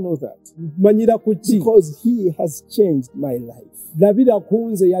do I know that? Manyira ku ki? Because he has changed my life. Labira ku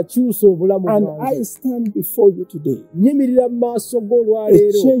nze yakyusa obulamu And bwange. I stand before you today, Nyimirira mu maaso go a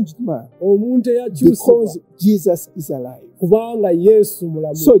olwaleero changed man, omuntu eyakyusibwa because Jesus is alive. kubanga Yesu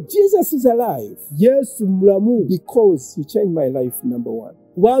mulamu. So Jesus is alive Yesu mulamu because he changed my life, number one.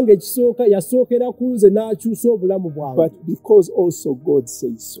 kubanga yasookera ku nze n'akyusa obulamu bwange. But because also God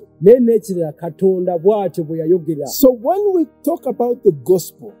says so. Naye n'ekirala Katonda bw'atyo bwe yayogera. So when we talk about the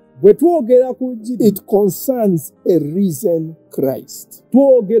gospel, Bwe twogera ku Njiri, it concerns a risen Christ.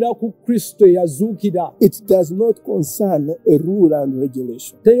 twogera ku Kristo eyazuukira. It does not concern a rule and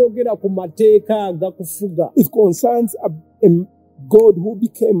regulation. Teyogera ku mateeka agakufuga. It concerns a God who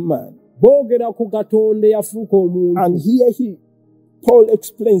became man. Boogera ku Katonda eyafuuka omuntu. And here Paul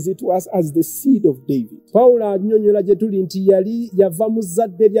explains it to us as the seed of David. Pawulo annyonnyola gye tuli nti yava mu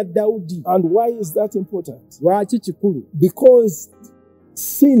zadde lya Dawudi. And why is that important? Lwaki kikulu? Because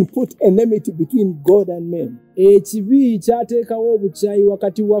sin put enmity between God and men. Ekibi kyateekawo obukyayi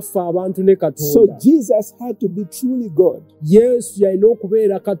wakati waffe abantu ne So Katonda. Jesus had to be truly God Yesu yalina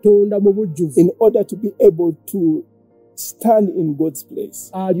okubeera Katonda mu bujjuvu in order to be able to stand in God's place.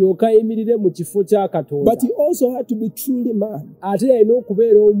 alyoke ayimirire mu kifo kya Katonda. But he also had to be truly man Ate yalina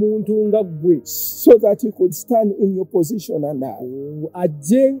okubeera omuntu nga ggwe. so that he could stand in your position and I.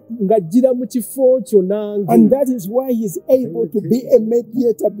 Ajje ng'ajjira mu kifo kyo nange. And that is why he's able to be a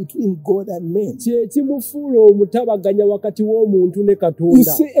mediator between God and men. Kye kimufuula omutabaganya wakati w'omuntu ne You Katonda.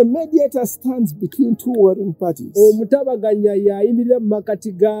 see, a mediator stands between two warring parties. Omutabaganya y'ayimirira mu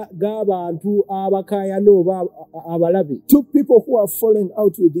makati g'abantu abakaayana oba abalabe. Two people who have fallen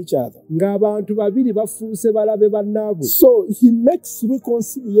out with each other. Ng'abantu babiri bafuuse balabe bannaabwe. So he makes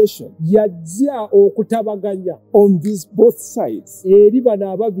reconciliation Yajja okutabaganya on these both sides. eri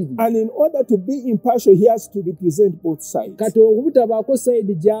bano ababiri. And in order to be impartial, he has to represent both sides. Kati okubutabaako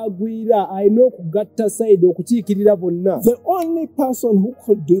sayidi gy'agwira alina okugatta sayidi okukiikirira bonna. The only person who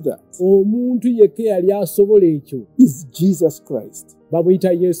could do that Omuntu yekka yali asobola ekyo is Jesus Christ.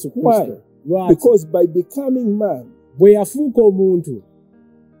 bamuyita Yesu Kristo. Lwaki? Because by becoming man, Bwe yafuuka omuntu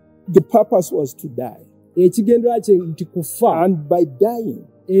the purpose was to die. ekigendera kye nti kufa, And by dying,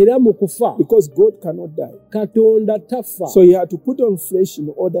 era mu kufa because God cannot die, Katonda tafa. so he had to put on flesh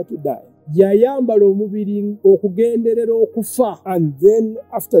in order to die. Yayambala omubiri okugenderera okufa, And then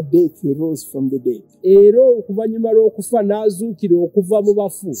after death, he rose from the dead. era okuvannyuma lw'okufa n'azuukira okuva mu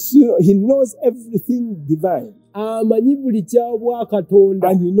bafu. So he knows everything divine Amanyi buli kyabwa Katonda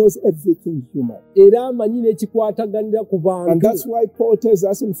and he knows everything human. era amanyi n'ekikwataganira ku And bantu. that's why Paul tells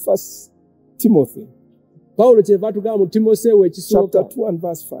us in 1 Timothy Paulo kyeva atugamba mu Timoseewo ekisooka chapter 2 and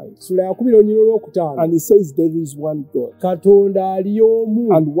verse 5. sula ya 2 olunyiriro lw'okutaano. And he says there is one God Katonda ali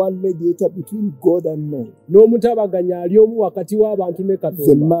omu and one mediator between God and men, n'omutabaganya ali omu wakati w'abantu ne the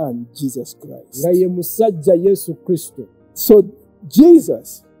Katonda man Jesus Christ. nga ye musajja Yesu Kristo. So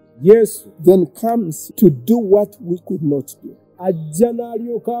Jesus Yesu then comes to do what we could not do. ajja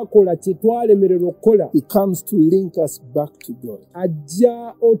n'alyoka akola kye twalemererwa okukola. He comes to link us back to God.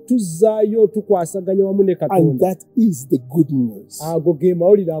 Ajja otuzzaayo tukwasaganya wamu ne And Katonda. that is the good news. Ago ge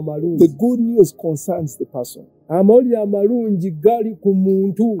mawulire The amalungi. good news concerns the person. Amawulire amalungi gali ku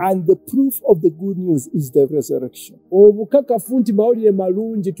muntu. And the proof of the good news is the resurrection. Obukakafu nti mawulire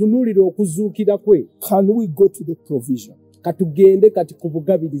malungi tunuulire okuzuukira kwe. Can we go to the provision? Katugende kati ku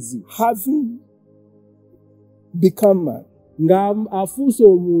bugabirizi. Having become man Nga afuuse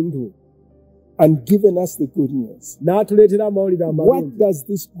omuntu and given us the good news, n'atuleetera amawulire what amalungi. does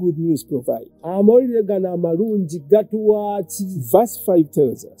this good news provide? Amawulire gano amalungi gatuwa ki? Verse 5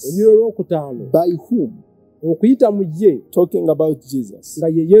 tells us, Olunyiriro lw'okutaano. by whom, Okuyita mu ye talking about Jesus, nga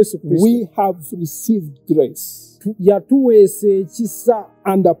ye Yesu Kristo. we have received grace Yatuweesa ekisa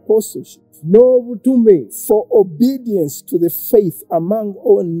and apostleship n'obutume for obedience to the faith among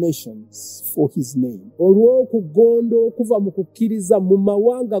all nations for his name. olw'okugonda okuva mu kukkiriza mu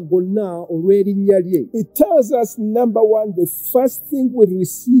mawanga gonna olw'erinnya lye. It tells us, number one, the first thing we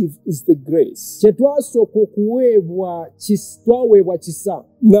receive is the grace. Kye twasooka twaweebwa kisa.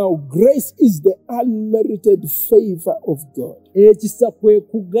 Now, grace is the unmerited favor of God. Ekisa kwe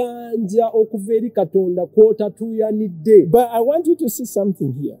kuganja okuva eri Katonda kw'otatuuyanidde. But I want you to see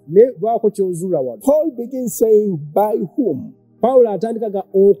something here. Ne baako ky'ozuula wano. Paul begins saying, by whom, Pawulo atandikaga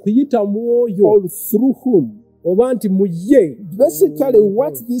okuyita mu oyo or through whom. oba nti mu ye. Basically,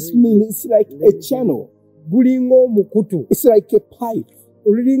 what this means is like a channel. Gulinga omukutu. It's like a pipe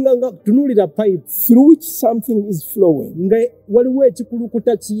Olulinga nga tunuulira pipe through which something is flowing. nga waliwo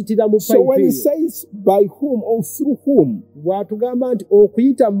ekikulukuta kiyitira mu So pipe when he eyo. says by whom or through whom, Bw'atugamba nti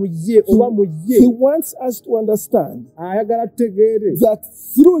okuyita mu ye oba mu he ye, wants us to understand ayagala tutegeere that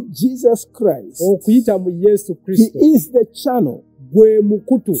through Jesus Christ, okuyita mu Yesu he Kristo is the channel gwe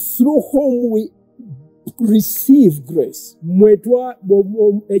mukutu through whom we receive grace.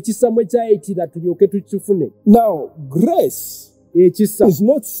 ekisa mwe kyayitira tulyoke tukifune. Now, grace Ekisa is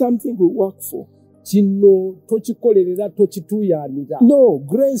not something we work for. kino tokikolerera tokituuyanira. No,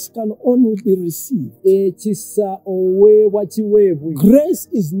 grace can only be received. Ekisa oweebwa kiweebwe. Grace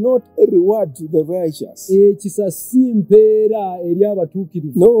is not a reward to the righteous. Ekisa si mpeera eri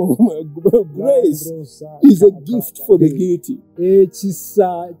abatuukirivu. No, grace is a gift for the guilty.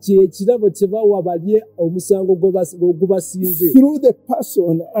 Ekisa ky'ekirabo kye bawa bali omusango ogubasinze. Through the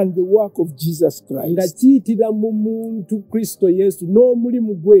person and the work of Jesus Nga Christ. kiyitira mu muntu Kristo Yesu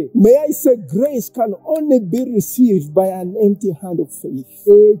n'omulimu gwe. May I say grace can only be received by an empty hand of faith.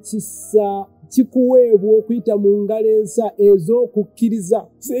 Ekisa kikuweebwa okuyita mu ngalo ensa ez'okukkiriza.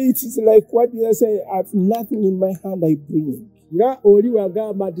 See, it is like what I say, I have nothing in my hand I bring. Nga oli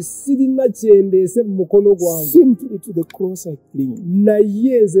wagamba nti sirina kyendeese mu mukono gwange, Simply to the cross I cling.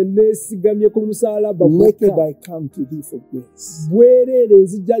 naye nze neesigamye ku musaalaba Naked gwokka. I come to thee for grace. Bwereere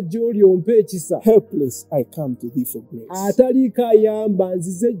nzija gy'oli ompe ekisa. Helpless I come to thee for grace. Ataliiko ayamba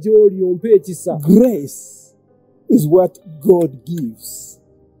nzize gy'oli ompe ekisa. Grace is what God gives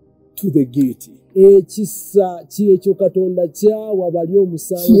to the guilty. Ekisa kyekyo Katonda kyawa bali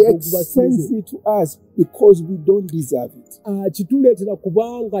omusango He extends ogubasinze. it to us because we don't deserve it. Akituleetera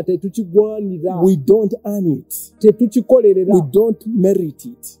kubanga tetukigwanira, We don't earn it. tetukikolerera, We don't merit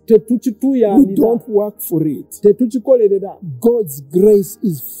it. We tetukituuyanira, don't work for it. tetukikolerera. God's grace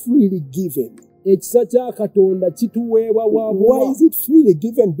is freely given. Ekisa kya Katonda kituweebwa Why bwabwa. is it freely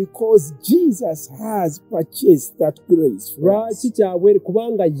given? Because Jesus has purchased that grace for Lwaki us. kyabwere?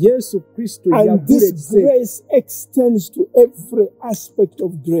 Kubanga Yesu Kristo And yagula this ekisa ekyo. grace extends to every aspect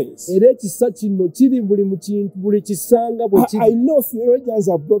of grace. Era ekisa kino kiri buli mu kintu, buli kisanga bwe I kiri. know theologians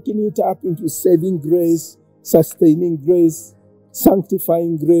have broken it up into saving grace, sustaining grace,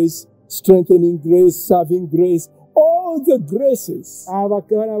 sanctifying grace, strengthening grace, serving grace, all the graces.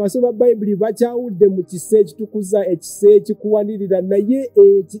 Abasoma Bayibuli bakyawudde mu kisa ekitukuza, ekisa ekikuwanirira, naye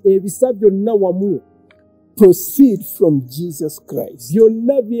ebisa byonna wamu proceed from Jesus Christ.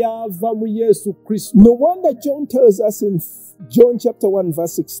 byonna byava mu Yesu Kristo. No wonder John tells us in John chapter 1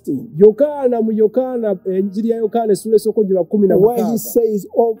 verse 16, Yokaana mu Yokaana enjiri ya Yokaana essula esooka ejjula 16 where he says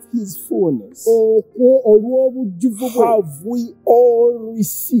of his fullness olw'obujjuvu bwe have we all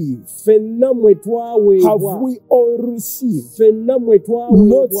received. ffenna mwe Have twaweebwa we all received? ffenna mwe Not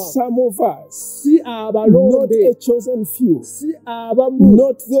twaweebwa some of us, si not abalonde a chosen few, si abamu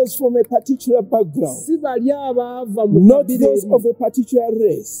not those from a particular background, si bali abaava mu not kabira those eri of a particular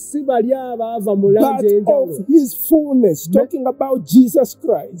race, si bali abaava mu but langi of enjawulo his fullness, talking about Jesus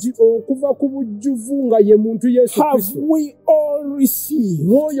Christ. okuva ku bujjuvu nga ye muntu Yesu Have Kristo we all received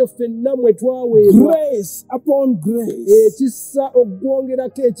mwoyo ffenna mwe twaweebwa grace upon grace? ekisa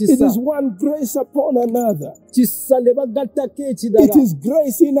ogwongerako It ekisa is one grace upon another. kisa ne bagattako It ekirala is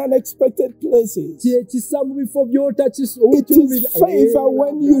grace in unexpected places. kyekisa mu bifo It is favor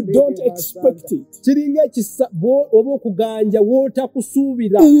when you don't expect it. kiringa ekisa oba okuganja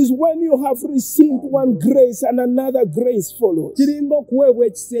w'otakusuubira It is when you have received one grace and another grace follows. kiringa okuweebwa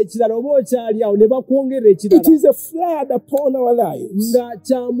ekisa ekirala oba okyali awo ne bakwongera It ekirala is a flood upon our lives nga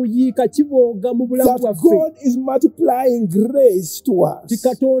kyamuyiika kibooga mu bulamu that bwaffe God is multiplying grace to ti us.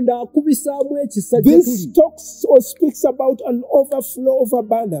 katonda akubisaamu ekisa gye This tuli talks or speaks about an overflow of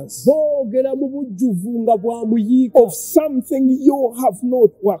abundance boogera mu bujjuvu nga bwamuyiika of something you have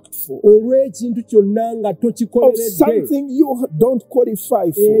not worked for, olw'ekintu kyonna nga of tokikoleredde something you don't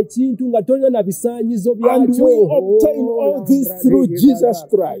qualify for. ekintu nga tolina na bisaanyizo And byakyo we obtain all this through Jesus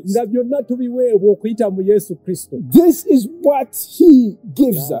Christ. nga byonna tubiweebwa okuyita mu Yesu Kristo. This is what he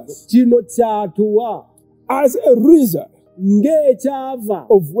gives us Kino kyatuwa as a result ng'ekyava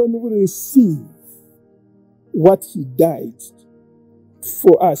of when we receive what he died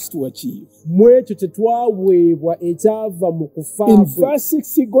for us to achieve. mu ekyo kye twaweebwa ekyava mu kufa In kwe. verse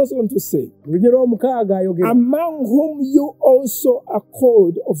 6, he goes on to say, Mu lunyira omukaaga ayogera among whom you also are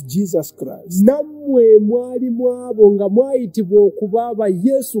called of Jesus Christ. nammwe mwali mwabo nga mwayitibwa okuba aba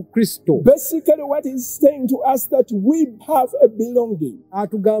Yesu Kristo. Basically, what he's saying to us that we have a belonging.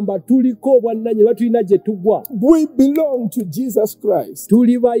 Atugamba tuliko obwannannyini oba tulina gye tugwa. We belong to Jesus Christ.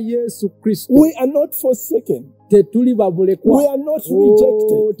 Tuli ba Yesu Kristo. We are not forsaken. Tetuli babulekwa. We are not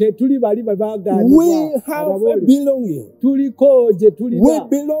rejected. Tetuli bali babaaganibwa. We have a belonging. Tuliko gye tulina. We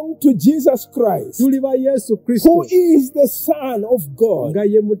belong to Jesus Christ, Tuli ba Yesu Kristo. who is the Son of God. Nga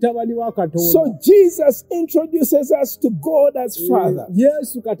ye mutabani wa Katonda. So Jesus introduces us to God as Father.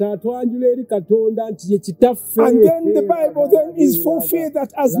 Yesu kata atwanjula eri Katonda nti ye kitaffe. And then the Bible then is fulfilled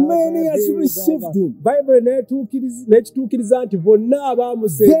that as many as received him, Bible n'ekituukiriza nti bonna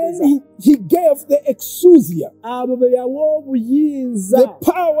abaamusembereza. then he gave the exousia, Abo be yawa obuyinza. the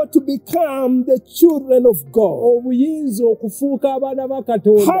power to become the children of God. Obuyinza okufuuka abaana ba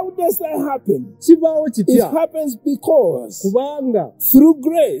Katonda. How does that happen? Kibaawo It kitya? happens because Kubanga through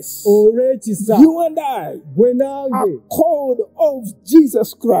grace, olw'ekisa you and I gwe are nange called of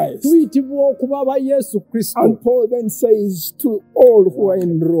Jesus Christ. tuyitibwa okuba aba Yesu Kristo. And Paul then says to all who are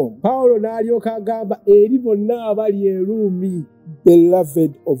in Rome, Pawulo n'alyoka agamba eri bonna abali e Ruumi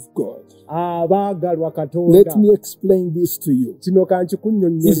beloved of God. abaagalwa Let Katonda. me explain this to you. Kino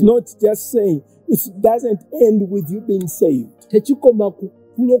kankikunnyonnyole. It's not just saying, it doesn't end with you being saved. Tekikoma ku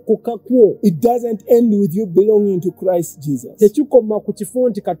kulokoka kwo. It doesn't end with you belonging to Christ Jesus. Tekikoma ku kifo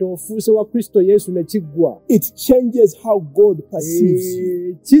nti kati ofuuse wa Kristo Yesu ne kiggwa. It changes how God perceives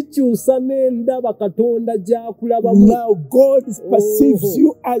you. Kikyusa n'endaba Katonda gy'akulabamu. Now God perceives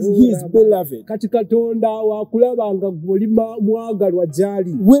you as his beloved. Kati Katonda waakulaba nga gw'oli mwagalwa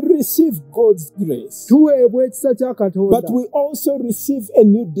gy'ali. We receive God's grace, Tuweebwa ekisa kya Katonda. but we also receive a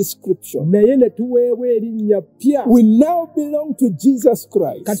new description. Naye ne tuweebwa erinnya ppya. We now belong to Jesus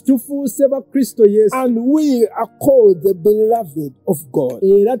Christ, Kati tufuuse ba Kristo Yesu. and we are called the beloved of God.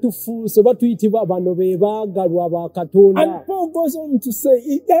 Era tufuuse oba tuyitibwa bano be baagalwa ba Katonda. And Paul goes on to say,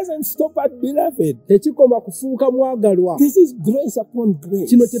 it doesn't stop at beloved. Tekikoma kufuuka mwagalwa. This is grace upon grace.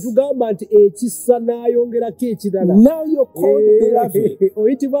 Kino kye tugamba nti ekisa n'ayongerako ekirala. Now you're called beloved.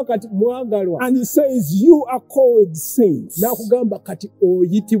 Oyitibwa kati mwagalwa. And he says, you are called saints. N'akugamba kati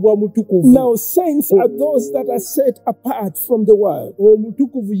oyitibwa mutukuvu. Now saints are those that are set apart from the world.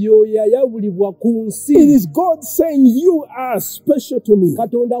 Omutukuvu y'oyo yayawulibwa ku nsi. It is God saying, you are special to me.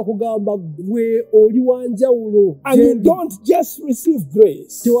 Katonda akugamba gwe oli wa njawulo. And you Gyendi. don't just receive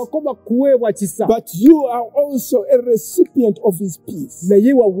grace, Tewakoma kuweebwa kisa. but you are also a recipient of his peace.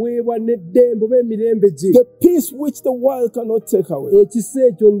 Naye waweebwa n'eddembe oba emirembe gye. The peace which the world cannot take away. Ekisa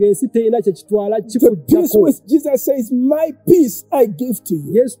ekyo ng'ensi terina kye kitwala The peace kikuggyako. which Jesus says, my peace I give to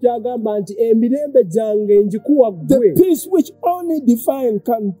you. Yesu kyagamba nti emirembe gyange njikuwa The ggwe. peace which only divine man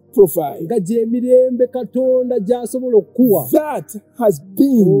can provide, nga gy'emirembe Katonda gy'asobola okukuwa. that has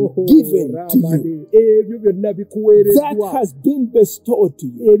been given to you. Ebyo byonna That bikuweereddwa. has been bestowed to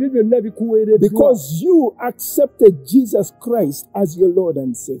you. Ebyo byonna bikuweereddwa. Because you accepted Jesus Christ as your Lord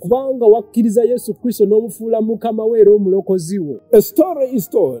and Savior. Kubanga wakkiriza Yesu Kristo n'omufuula Mukama we era omulokozi wo. A story is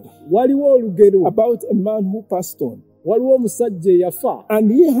told Waliwo olugero. about a man who passed on. Waliwo omusajja eyafa.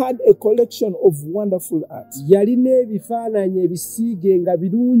 And he had a collection of wonderful art. Yalina ebifaananyi ebisiige nga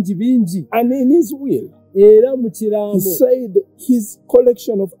birungi bingi. And in his will, Era mu he kiraamo said his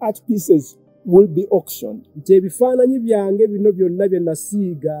collection of art pieces will be auctioned. nti ebifaananyi byange bino byonna bye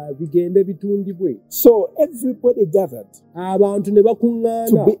nasiiga bigende bitundibwe. So everybody gathered Abantu ne to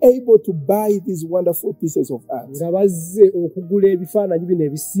bakuŋŋaana be able to buy these wonderful pieces of art. nga bazze okugula ebifaananyi bino In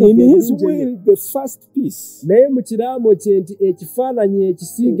ebisiige his ebirungi ebyo. will, the first piece Naye mu kiraamo kye nti ekifaananyi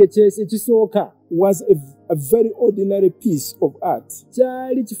ekisiige ekisooka was a very ordinary piece of art,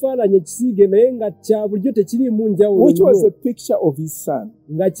 kyali kifaananyi ekisiige naye nga kya bulijjo tekiriimu njawulo which was nnyo, a picture of his son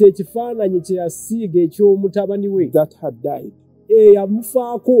nga kye kifaananyi kye yasiiga eky'omutabani we that had died.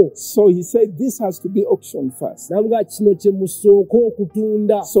 eyamufaako. So he said this has to be auctioned first. Namuga kino kye musooka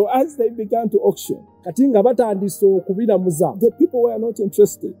okutunda. So as they began to auction, Kati nga batandise okubiramuza the people were not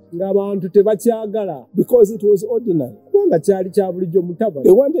interested ng'abantu tebakyagala because it was ordinary. kubanga kyali kya bulijjo mutabani.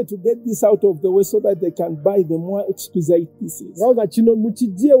 They wanted to get this out of the way so that they can buy the more exquisite pieces. Kubanga kino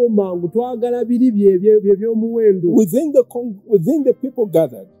mukiggyeewo mangu twagala biri by'ebyomuwendo. Within the people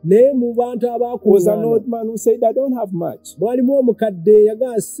gathered Naye mu bantu was an abaakuŋŋaana old man who said, I don't have much, mwalimu omukadde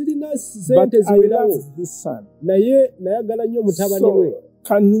yagala sirina but sente I ziwerawo love this son. naye nayagala nnyo mutabani we. So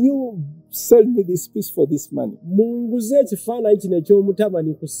can you sell me this piece for this money? Munguze ekifaananyi kino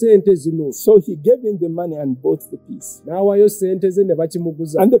eky'omutabani ku sente zino. So he gave him the money and bought the piece. N'awaayo sente ze ne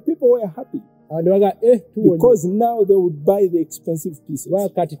bakimuguza. And the people were happy Ne baga tuwonye. because now they would buy the expensive pieces.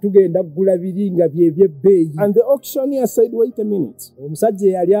 Kati tugenda kugula biri nga by'ebbeeyi. And the auctioneer said, wait a minute. Omusajja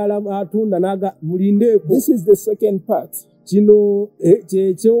eyali atunda n'aga mulindeeko. This is the second part Kino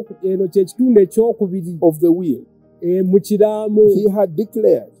eno kye kitundu ekyokubiri of the will. mu kiraamo. He had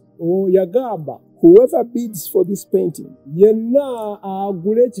declared, Yagamba whoever bids for this painting yenna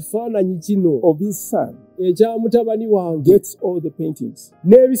agula ekifaananyi kino of his son ekya mutabani wange gets all the paintings.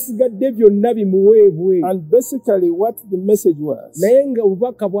 n'ebisigadde byonna bimuweebwe. And basically what the message was, Naye nga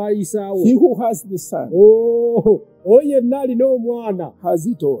obubaka bw'ayisaawo, he who has the son oyo yenna alina omwana has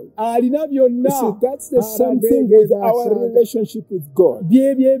it all. alina byonna. You see, that's the same thing with our relationship with God.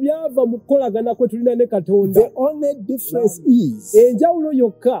 byebyo ebyava mu kukolagana kwe tulina ne Katonda. The only difference is Enjawulo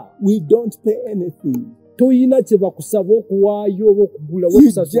yokka we don't pay anything. toyina kye bakusaba okuwaayo oba okugula oba You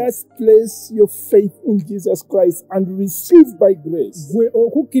okusasula. just place your faith in Jesus Christ and receive by grace. Gwe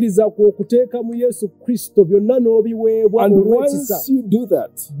okukkiriza kwe okuteeka mu Yesu Kristo byonna n'obiweebwa And olw'ekisa. once you do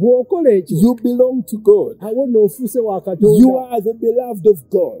that, Bw'okola ekyo you belong to God. awo n'ofuuse wa You Katonda. are the beloved of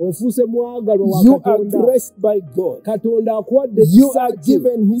God. Ofuuse mwagalwa wa You are Katonda. graced by God. Katonda akuwadde You ekisa are kye.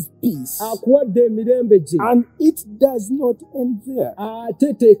 given His peace. Akuwadde emirembe gye. And it does not end there.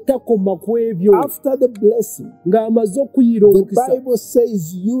 Ate tekakoma ku ebyo. After the blessing, Ng'amaze okuyira the omukisa. Bible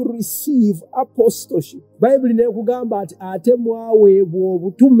says you receive apostleship. Bayibuli neekugamba ati ate mwaweebwa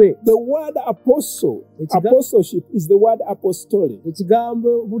obutume. The word apostle, Ekiga- apostleship is the word apostolic,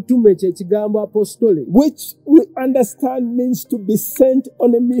 Ekigambo butume kye kigambo apostole. which we understand means to be sent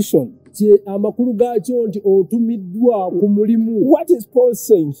on a mission. Amakulu gaakyo nti otumiddwa ku mulimu. What is Paul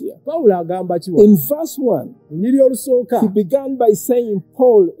saying here? Pawulo agamba kiwa? In verse 1, Ennyiri he olusooka began by saying,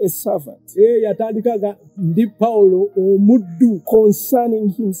 Paul, a servant, yatandika ndi Pawulo omuddu concerning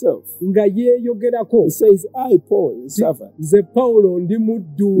himself. nga yeeyogerako. He says, I, Paul, a servant. Nze Pawulo ndi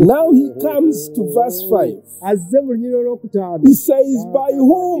muddu. Now he comes to verse 5. Azze mu lunyiri olwokutaano. He says, by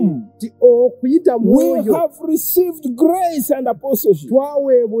whom Nti okuyita mu we oyo have received grace and apostleship.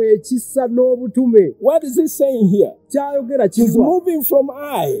 twaweebwa ekisa n'obutume. What is he saying here? Kyayogera He's kiwa moving from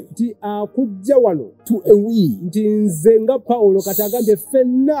I nti akujja wano to a we. nti nze nga Pawulo kati agambye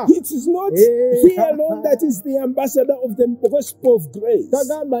ffenna. It is not he alone that is the ambassador of the gospel of grace.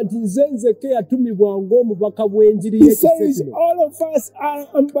 Tagamba nti nze nzekka yatumibwa ng'omubaka bw'enjiri He y'ekisa says kino. all of us are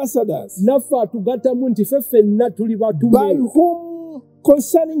ambassadors. Naffe atugattamu nti ffe ffenna tuli By batume. whom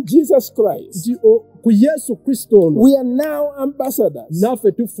concerning Jesus Christ, Nti ku Yesu Kristo ono we are now ambassadors.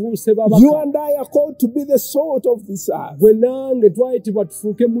 naffe tufuuse You babaka. and I are called to be the salt of this earth. Gwe nange twayitibwa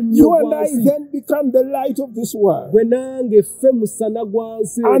tufuuke munnyo You and gwa I nsi. then become the light of this world. Gwe nange ffe musana gwa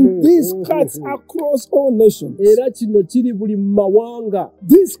nsi And eno. this cuts across all nations. Era kino kiri buli mu mawanga.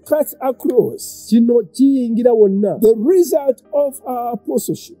 This cuts across. Kino kiyingira wonna. The result of our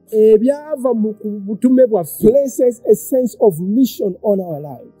apostleship Ebyava mu butume bwaffe places a sense of mission on our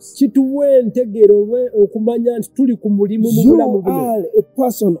lives. kituwa entegero okumanya nti tuli ku mulimu mu You bulamu buno. are a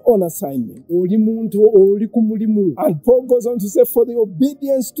person on assignment. Oli muntu oli ku mulimu. And Paul goes on to say, for the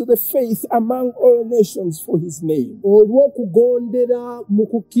obedience to the faith among all nations for his name. Olw'okugondera mu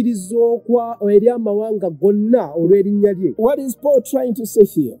kukkiriza eri amawanga gonna olw'erinnya lye. What is Paul trying to say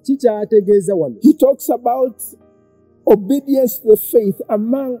here? Kikyategeeza wano. He talks about obedience to the faith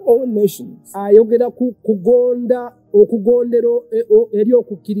among all nations. Ayogera ku kugonda okugondera eri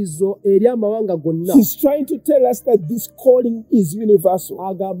okukkirizo eri amawanga gonna. He's trying to tell us that this calling is universal.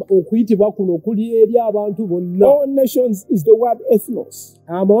 Agamba okuyitibwa kuno kuli eri abantu bonna. All nations is the word ethnos.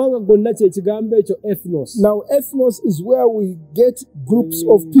 Amawanga gonna kye kigambo ekyo ethnos. Now, ethnos is where we get groups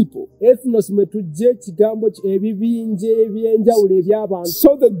of people. Ethnos mwe tujja ekigambo ebibinja ebyenjawulo eby'abantu.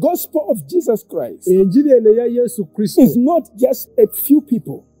 So the gospel of Jesus Christ Enjiri eno ya Yesu Kristo is not just a few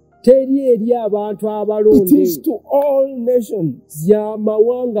people. teri eri abantu It abalonde. is to all nations. Ya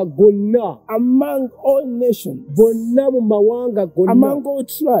mawanga gonna. Among all nations. Bonna mu mawanga gonna. Among all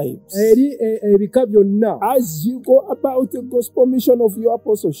tribes. Eri ebika byonna. As you go about the gospel mission of your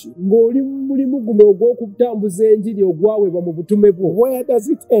apostleship, Ng'oli mu mulimu guno ogw'okutambuza enjiri ogwawebwa mu butume bwo. where does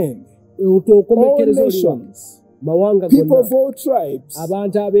it end? All Okomekereza oliwa. nations, Mawanga people gonna. of all tribes,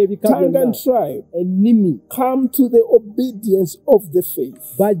 Abantu ab'ebika tongue byonna. and tribe, Ennimi. come to the obedience of the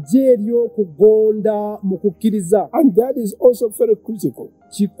faith. Bajje eri okugonda mu kukkiriza. And that is also very critical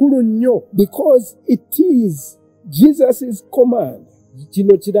Kikulu nnyo. because it is Jesus' command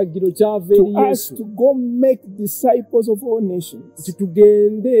Kino kiragiro kyava eri to us Yesu. to go make disciples of all nations,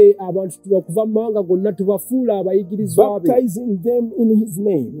 Titugende abantu tubakuva mu mawanga gonna tubafuula abayigirizwa be. baptizing them in his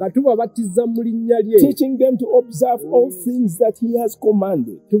name, Nga tubabatiza mu linnya lye. teaching them to observe all things that he has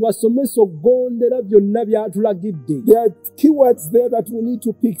commanded. Tubasomesa okugondera byonna by'atulagidde. There are keywords there that we need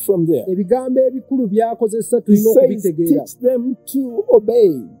to pick from there. Ebigambo ebikulu by'akozesa He tulina says, okubitegeera. teach them to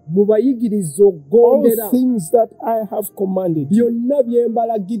obey Mubayigiriza all okugondera things that I have commanded you. byonna bye We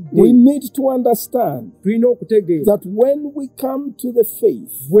mbalagidde. need to understand Tulina okutegeera that when we come to the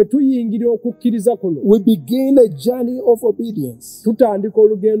faith, bwe tuyingira okukkiriza kuno we begin a journey of obedience. tutandika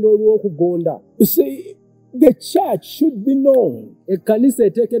olugendo olw'okugonda. You see, the church should be known Ekkanisa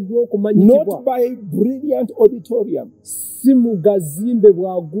eteekeddwa okumanyikibwa not by brilliant auditoriums. si mu gazimbe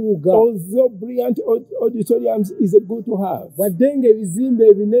bwaguuga. Although brilliant auditoriums is a good to have. Wadde ng'ebizimbe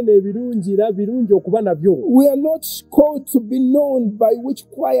ebinene ebirungi era birungi okuba nabyo. We are not called to be known by which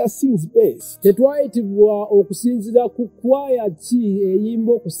choir sings best. Tetwayitibwa okusinziira ku kwaya ki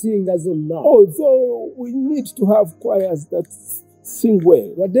eyimba okusinga zonna. Although we need to have choirs that sing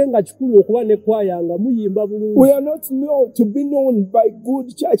well. Wadde nga kikulu okuba ne kwaya nga muyimba bulungi. We are not known to be known by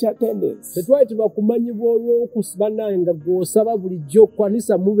good church attendance. Tetwayitibwa kumanyibwa olw'okusaba nga gw'osaba bulijjo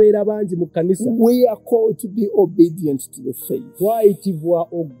kkanisa mubeera bangi mu kkanisa. We are called to be obedient to the faith. Twayitibwa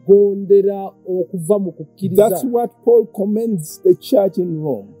okugondera okuva mu kukkiriza. That's what Paul commends the church in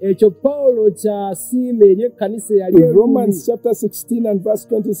Rome. Ekyo Pawulo kyasiima eri ekkanisa eyali In e Ruumi. Romans chapter 16 and verse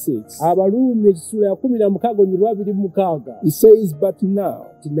 26, Abaluumi ekisula 16:26. he says, but now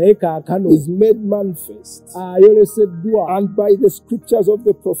Naye kaakano is made manifest, ayoleseddwa and by the scriptures of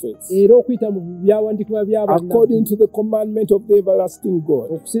the prophets, era okuyita mu byawandiikibwa by'abannabbi according to the commandment of the everlasting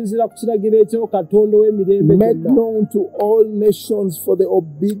God, okusinziira ku kiragiro ekyo Katonda ow'emirembe made gyonna known to all nations for the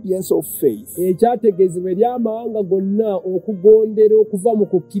obedience of faith. ekyategeezebwa eri amawanga gonna okugondera okuva mu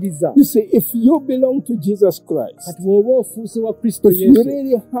kukkiriza. You see, if you belong to Jesus Christ, Kati bw'oba ofuuse wa Kristo if you Yesu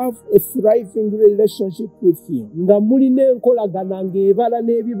really have a thriving relationship with him, nga mulina enkolagana ng'ebala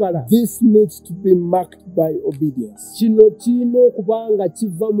n'ebibala, this needs to be marked by obedience. kino kirina okuba nga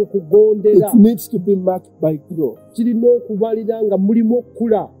kiva mu kugondera. It needs to be marked by growth. Kirina okubalira nga mulimu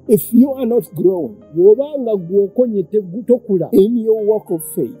okukula. If you are not growing Bw'oba nga gw'okonye tokula in your walk of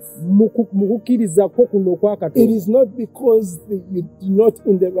faith, mu kukkiriza kwo kuno okwa it Katonda, is not because you're not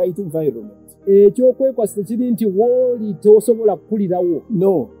in the right environment. Ekyokwekwaso tekiri nti w'oli tosobola kukulirawo.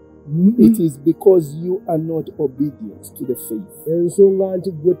 No, it is because you are not obedient to the faith. Ensonga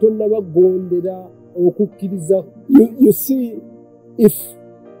nti gwe tonnabagondera okukkiriza. You see, if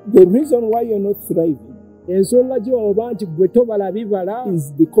the reason why you're not thriving Ensonga gy'oba nti gwe tobala bibala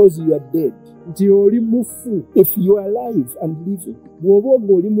is because you are dead, nti oli mufu If you are alive and living, bw'oba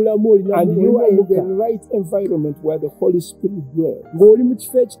ng'oli mulamu olina and you are in the omukka right environment where the Holy Spirit dwells, ng'oli mu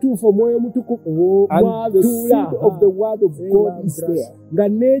kifo ekituufu omwoyo mutukuvu and the seed mwatuula of the word of God is there, nga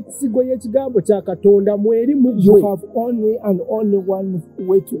n'ekisigo y'ekigambo kya Katonda mweri mu you ggwe have only and only one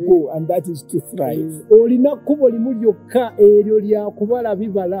way to go, and that is to thrive, olina kkubo limu lyokka eryo lya kubala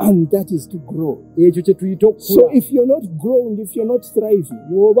bibala and that is to grow. ekyo kye tuyita So okukula if you're not growing, if you're not thriving,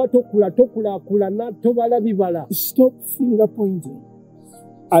 bw'oba tokulaakulana tobala bibala stop finger pointing.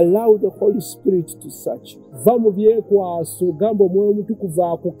 Allow the Holy Spirit to search you. va mu byekwaso gamba omwoyo omutukuvu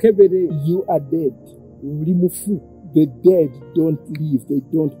akukebere You are dead. oli mufu The dead don't live, they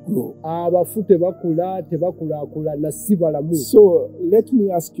don't grow. abafu tebakula tebakulaakulana si balamu So let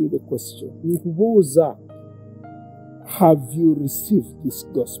me ask you the question. nkubuuza Have you received this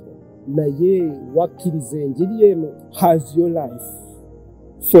gospel? naye wakkiriza enjiri eno Has your life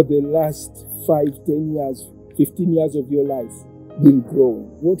for the last 5, 10 years, 15 years of your life been growing?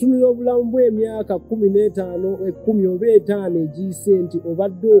 bw'otunula obulamu bw'emyaka 15 10 oba 5 egiyise nti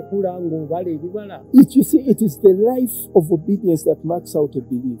obadde okula ng'obala ebibala You see, it is the life of obedience that marks out a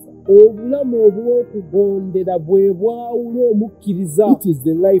believer. obulamu obw'okugondera bwe bwawula omukkiriza It is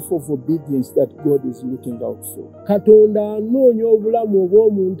the life of obedience that God is looking out for. katonda anoonya obulamu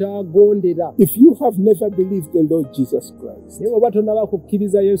obw'omuntu agondera If you have never believed the Lord Jesus Christ, naye oba tonnaba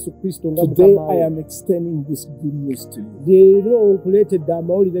kukkiriza yesu kristo nga today mukama I wo am extending this good news to you. leero nkuleetedde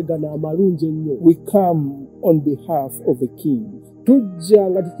amawulire gano amalungi ennyo We come on behalf of a king tujja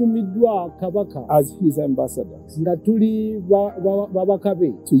nga tutumiddwa kabaka as his ambassadors nga tuli babaka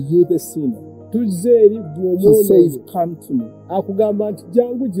be to you, the sinner. tuzze eri ggwe He says, omwonoonyi come to me, akugamba nti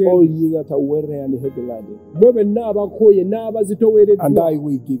jangu all gye ye that are weary and heavy laden, mwe benna abakooye and n'abazitowereddwa I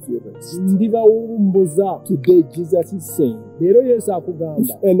will give you rest. ndibawumbuza Today Jesus is saying, leero yesu akugamba if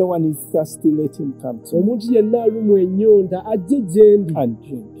anyone is thirsty, let him come to me omuntu yenna alumwa ennyonta ajje gye ndi and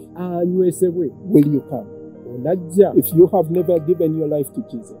drink. anywesebwe Will you come? onajja If you have never given your life to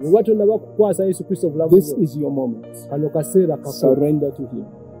Jesus, oba tonnaba kukwasa yesu kristo obulamu this bwo is your moment. kano kaseera kako Surrender to him.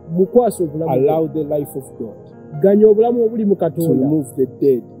 mukwasa obulamu Allow bwo the life of God ganya obulamu obuli mu to katonda remove the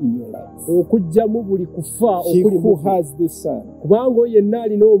dead in your life. okuggyamu buli kufa He okuli who mu has the Son kubanga oyo yenna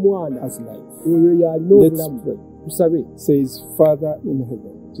alina omwana has life. oyo y'alina Let's obulamu pray. tusabe Says, Father in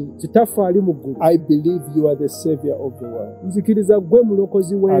heaven, kitaffe ali mu ggulu I believe you are the Savior of the world, nzikiriza ggwe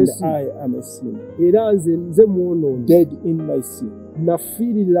mulokozi and w'ensi I am a sinner, era nze mwonoonyi dead in my sin.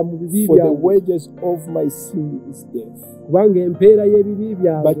 nafiiririra mu bibi For the byange wages of my sin is death. kubanga empeera y'ebibi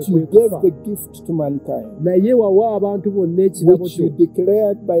byange But you kwe gave kufa the gift to mankind, naye wawa abantu bonna ekirabo which kyo you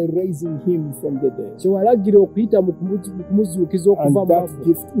declared by raising him from the dead. kyewalagira okuyita mu kumuzuukiza okuva And mu that bafu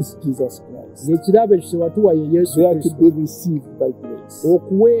gift is Jesus Christ, ng'ekirabo ekyo kyewatuwa ye yesu there to kristo be received by grace.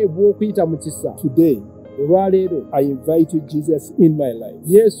 okuweebwa okuyita mu kisa Today, olwaleero I invite you, Jesus, in my life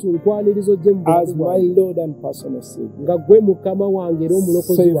yesu nkwaniriza ojje mu as bulamu my bwange Lord and personal Savior. nga ggwe mukama wange era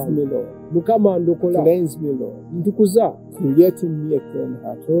omulokozi Save wange me, Lord. mukama ndokola Cleanse me, Lord. ntukuza Create in me a clean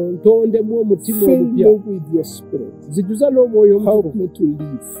heart. ontondemu omutima Fill omupya me with your spirit. zijuza n'omwoyo Help omutukuvu me to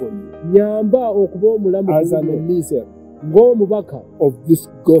live for you nyamba okuba omulamu as an bulungi emissary ng'omubaka of this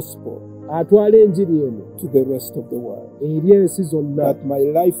gospel atwala enjiri eno to the rest of the world. eri ensi zonna That my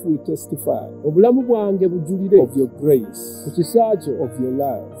life will testify obulamu bwange bujulire of your ku grace, kisa kyo of your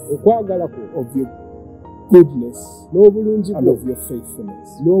love, okwagala kwo of your goodness, n'obulungi and bwo of your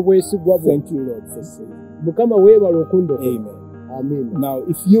faithfulness. n'obwesigwa bwo Thank you, Lord, for saving. mukama weebala okundokola Amen. amiina Now,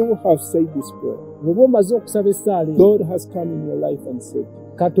 if you have said this prayer, bw'oba omaze okusaba essaala eno God has come in your life and saved you.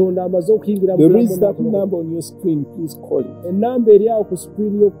 katonda amaze okuyingira mu There bulamu is that bwo. number on your screen. Please call it. ennamba eri awo ku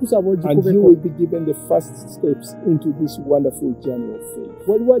sipirini yokusaba And you ogikubeko will be given the first steps into this wonderful journey of faith.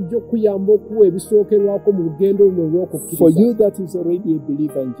 waliwo ajja okukuyamba okuwa ebisookerwako mu lugendo luno For olw'okukkiriza you that is already a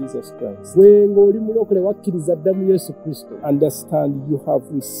believer in Jesus Christ, gwe ng'oli mulokole wakkiriza ddamu yesu kristo understand you have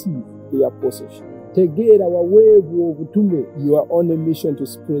received the apostleship. tegeera waweebwa obutume You are on a mission to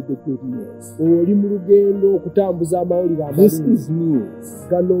spread the good news. oli mu lugendo okutambuza amawulire This amalungi is news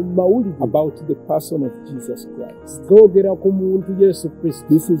gano mu mawulire about the person of Jesus Christ. googera ku muntu yesu kristo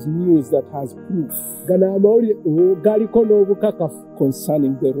This is news that has proof gano amawulire galiko n'obukakafu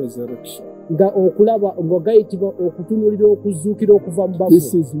concerning the resurrection. nga okulaba nga gayitibwa okutunuulira okuzuukira okuva mu This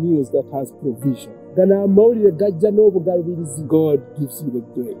bafu is news that has provision. gana amawulire gajja n'obugalubirizi. God gives you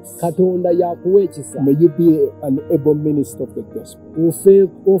the grace. Katonda yakuwa ekisa. May you be an able minister of the gospel.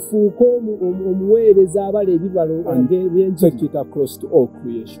 Ofuuke omuweereza abala ebibalo And by'enjiri. take it across to all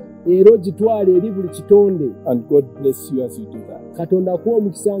creation. Era ogitwale eri buli kitonde. And God bless you as you do that. Katonda akuwa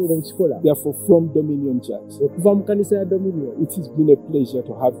omukisa ng'okikola. Therefore, from Dominion Church, Okuva mu kanisa ya Dominion. it has been a pleasure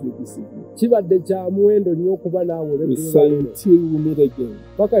to have you this evening. Kibadde kya muwendo nnyo okuba naawe We say until we meet again,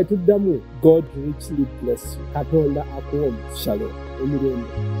 paka etuddamu God richly bless you. Katonda akuwa omukisa. Shalom.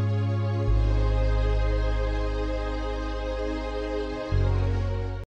 Emirembe.